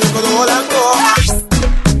so they can all act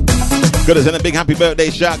normal. Good as in a big happy birthday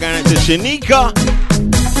shout going to Shanika.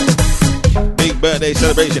 Big birthday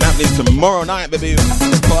celebration happening tomorrow night, baby.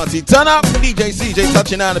 Party turn up. DJ CJ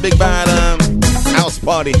touching down a big band house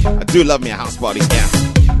party. I do love me a house party, yeah.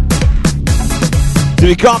 So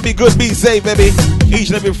we can't be good, be safe, baby. Each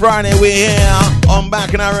and every Friday we're here on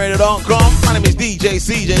BacchanalRadio.com. My name is DJ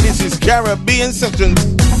CJ. This is Caribbean Sessions.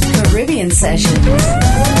 Caribbean Sessions.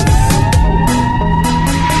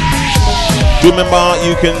 Do remember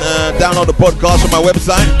you can download the podcast from my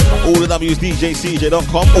website. All the W's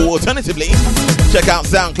DJCJ.com, or alternatively check out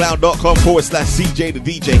SoundCloud.com/CJ the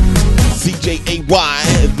DJ. CJAY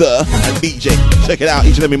the DJ. Check it out.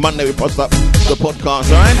 Each and every Monday we post up the podcast,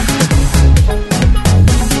 alright?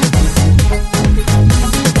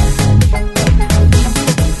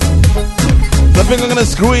 I think I'm gonna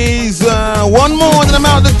squeeze one more and I'm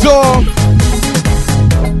out the door.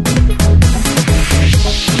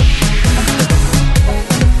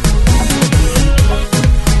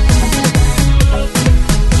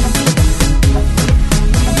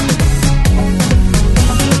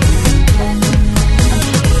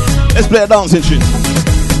 Let's play a dancing tune.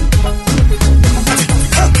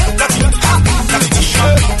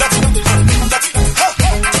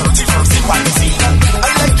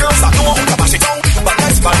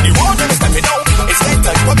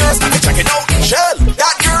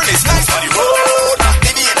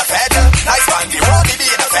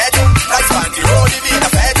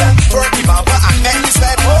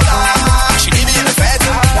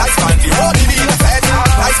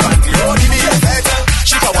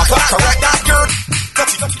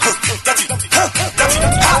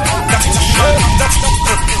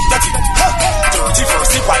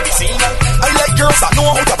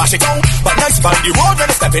 On the road when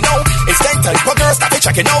they're stepping out, it's that type of girls that they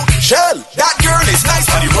checking out. Shell, that girl is nice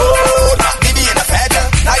on the road, maybe in a feather.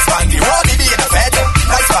 Nice on the road, maybe in a feather.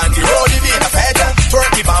 Nice on the road, maybe in a feather.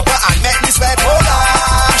 Twerk the bumper and make me sweat. Hola,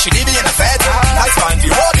 she maybe in a feather. Nice on the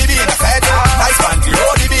road, maybe in a feather. Nice on the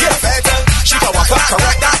road, maybe in a feather. She can walk up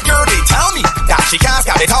correct. That girl, they tell me that she can't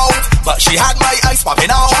got it out, but she had my eyes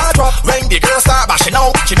popping out. When the girl start bashing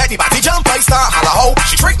out, she made the body jump, I start holla ho.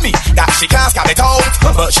 She tricked me that she can't got it out,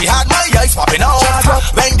 but she had my eyes popping out.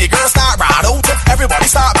 When the girl start ride out, everybody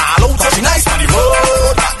start ball out. She nice on the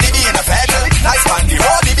road, maybe in a feather. Nice on the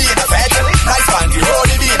road, maybe in a feather. Nice on the road,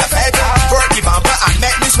 maybe in a feather. Twerk the bumper and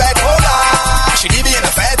make me sweat. Hola, she maybe in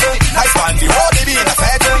a feather. Nice on the road, maybe in a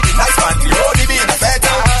feather. Nice on the road, maybe in a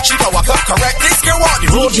feather. She can walk up correct. This girl walk the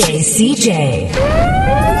road. DJ CJ.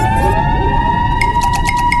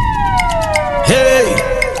 Hey,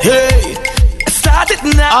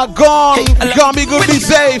 are gone. You can't be good, be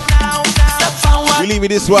safe. We leave you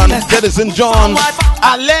this one. Citizen John.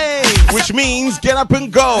 Allez, which means get up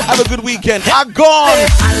and go. Have a good weekend. Are gone.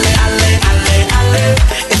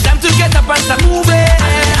 It's time to get up and start moving.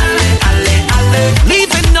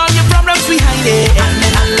 Leaving all your problems behind it.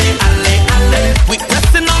 We're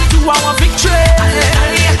pressing on to our victory.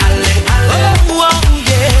 Oh,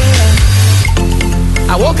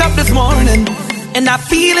 yeah. I woke up this morning and I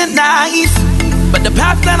feeling nice, but the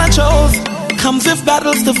path that I chose comes with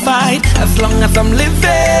battles to fight. As long as I'm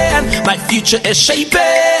living, my future is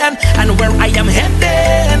shaping, and where I am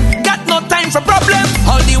heading, got no time for problems.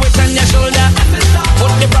 All the weight on your shoulder,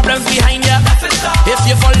 put the problems behind you. If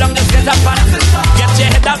you fall down, just get up and get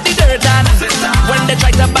your head out the dirt. And when they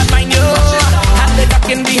try to badmine you, and they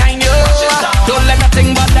ducking behind you, don't let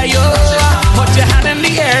nothing bother you. Put your hand in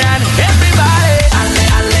the air and everybody,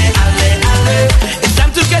 it's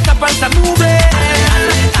time to get up and start moving.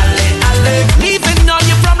 Leaving all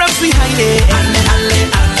your problems behind it.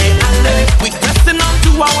 We're pressing on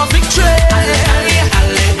to our victory.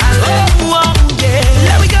 Oh, yeah.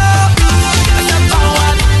 There we go. I step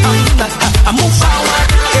forward. I move forward.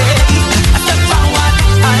 I step forward.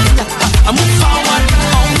 I move forward. I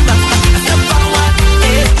step forward.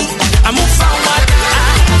 I move forward.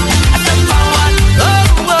 I step forward. Oh,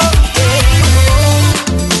 yeah.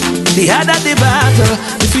 The harder the battle,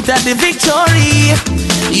 the sweeter the victory.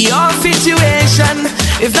 Your situation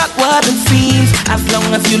is not what it seems. As long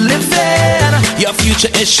as you live in, your future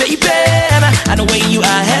is shaping, and where you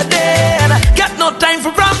are heading, got no time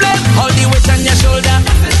for problems. All the weight on your shoulder,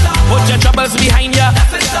 put your troubles behind you.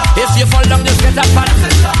 If you fall down, just get up and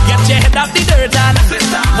get your head out the dirt. And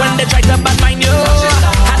when they try to badmine you,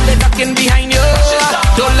 and they ducking behind you,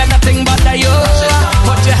 don't let nothing bother you.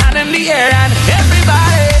 Put your hand in the air and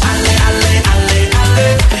everybody,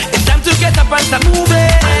 it's time to get up and start moving.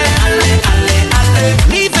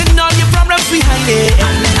 Leaving all your problems behind it.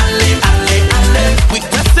 We're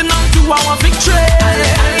pressing on to our victory.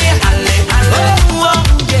 Oh,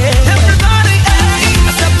 yeah. Everybody, I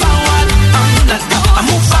step forward. I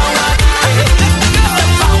move forward. I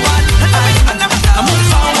step forward. I move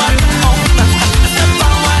forward. I step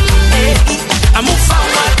forward. I move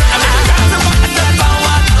forward. I step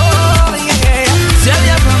forward. Oh, yeah. Tell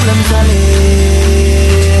your problems,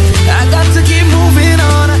 I got to keep moving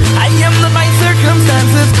on. I am not my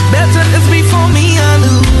circumstances. Better is before me and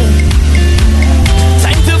you.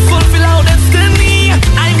 Time to fulfill our destiny.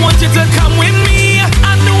 I want you to come with me. I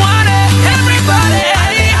know what everybody.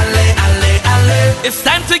 It's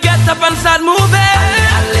time to get up and start moving.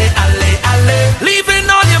 Leaving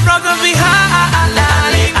all your problems behind.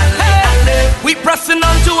 We pressing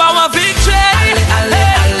on to our victory.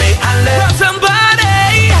 Rock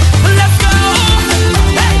somebody. Let's go.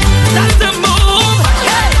 That's the move.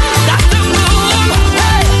 That's the move.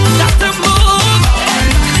 That's the move.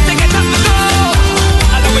 To get up and go.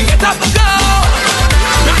 How do we get up and go?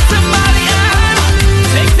 Rock somebody on.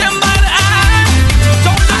 Take them by the eye.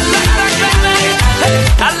 Don't let that.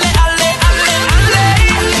 Alle.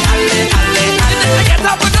 To get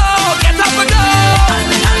up and go. Get up and go.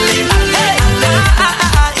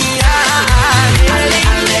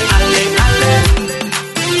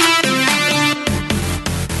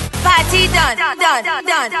 Party done.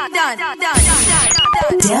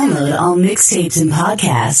 Download all mixtapes and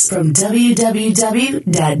podcasts from www.djcj.com.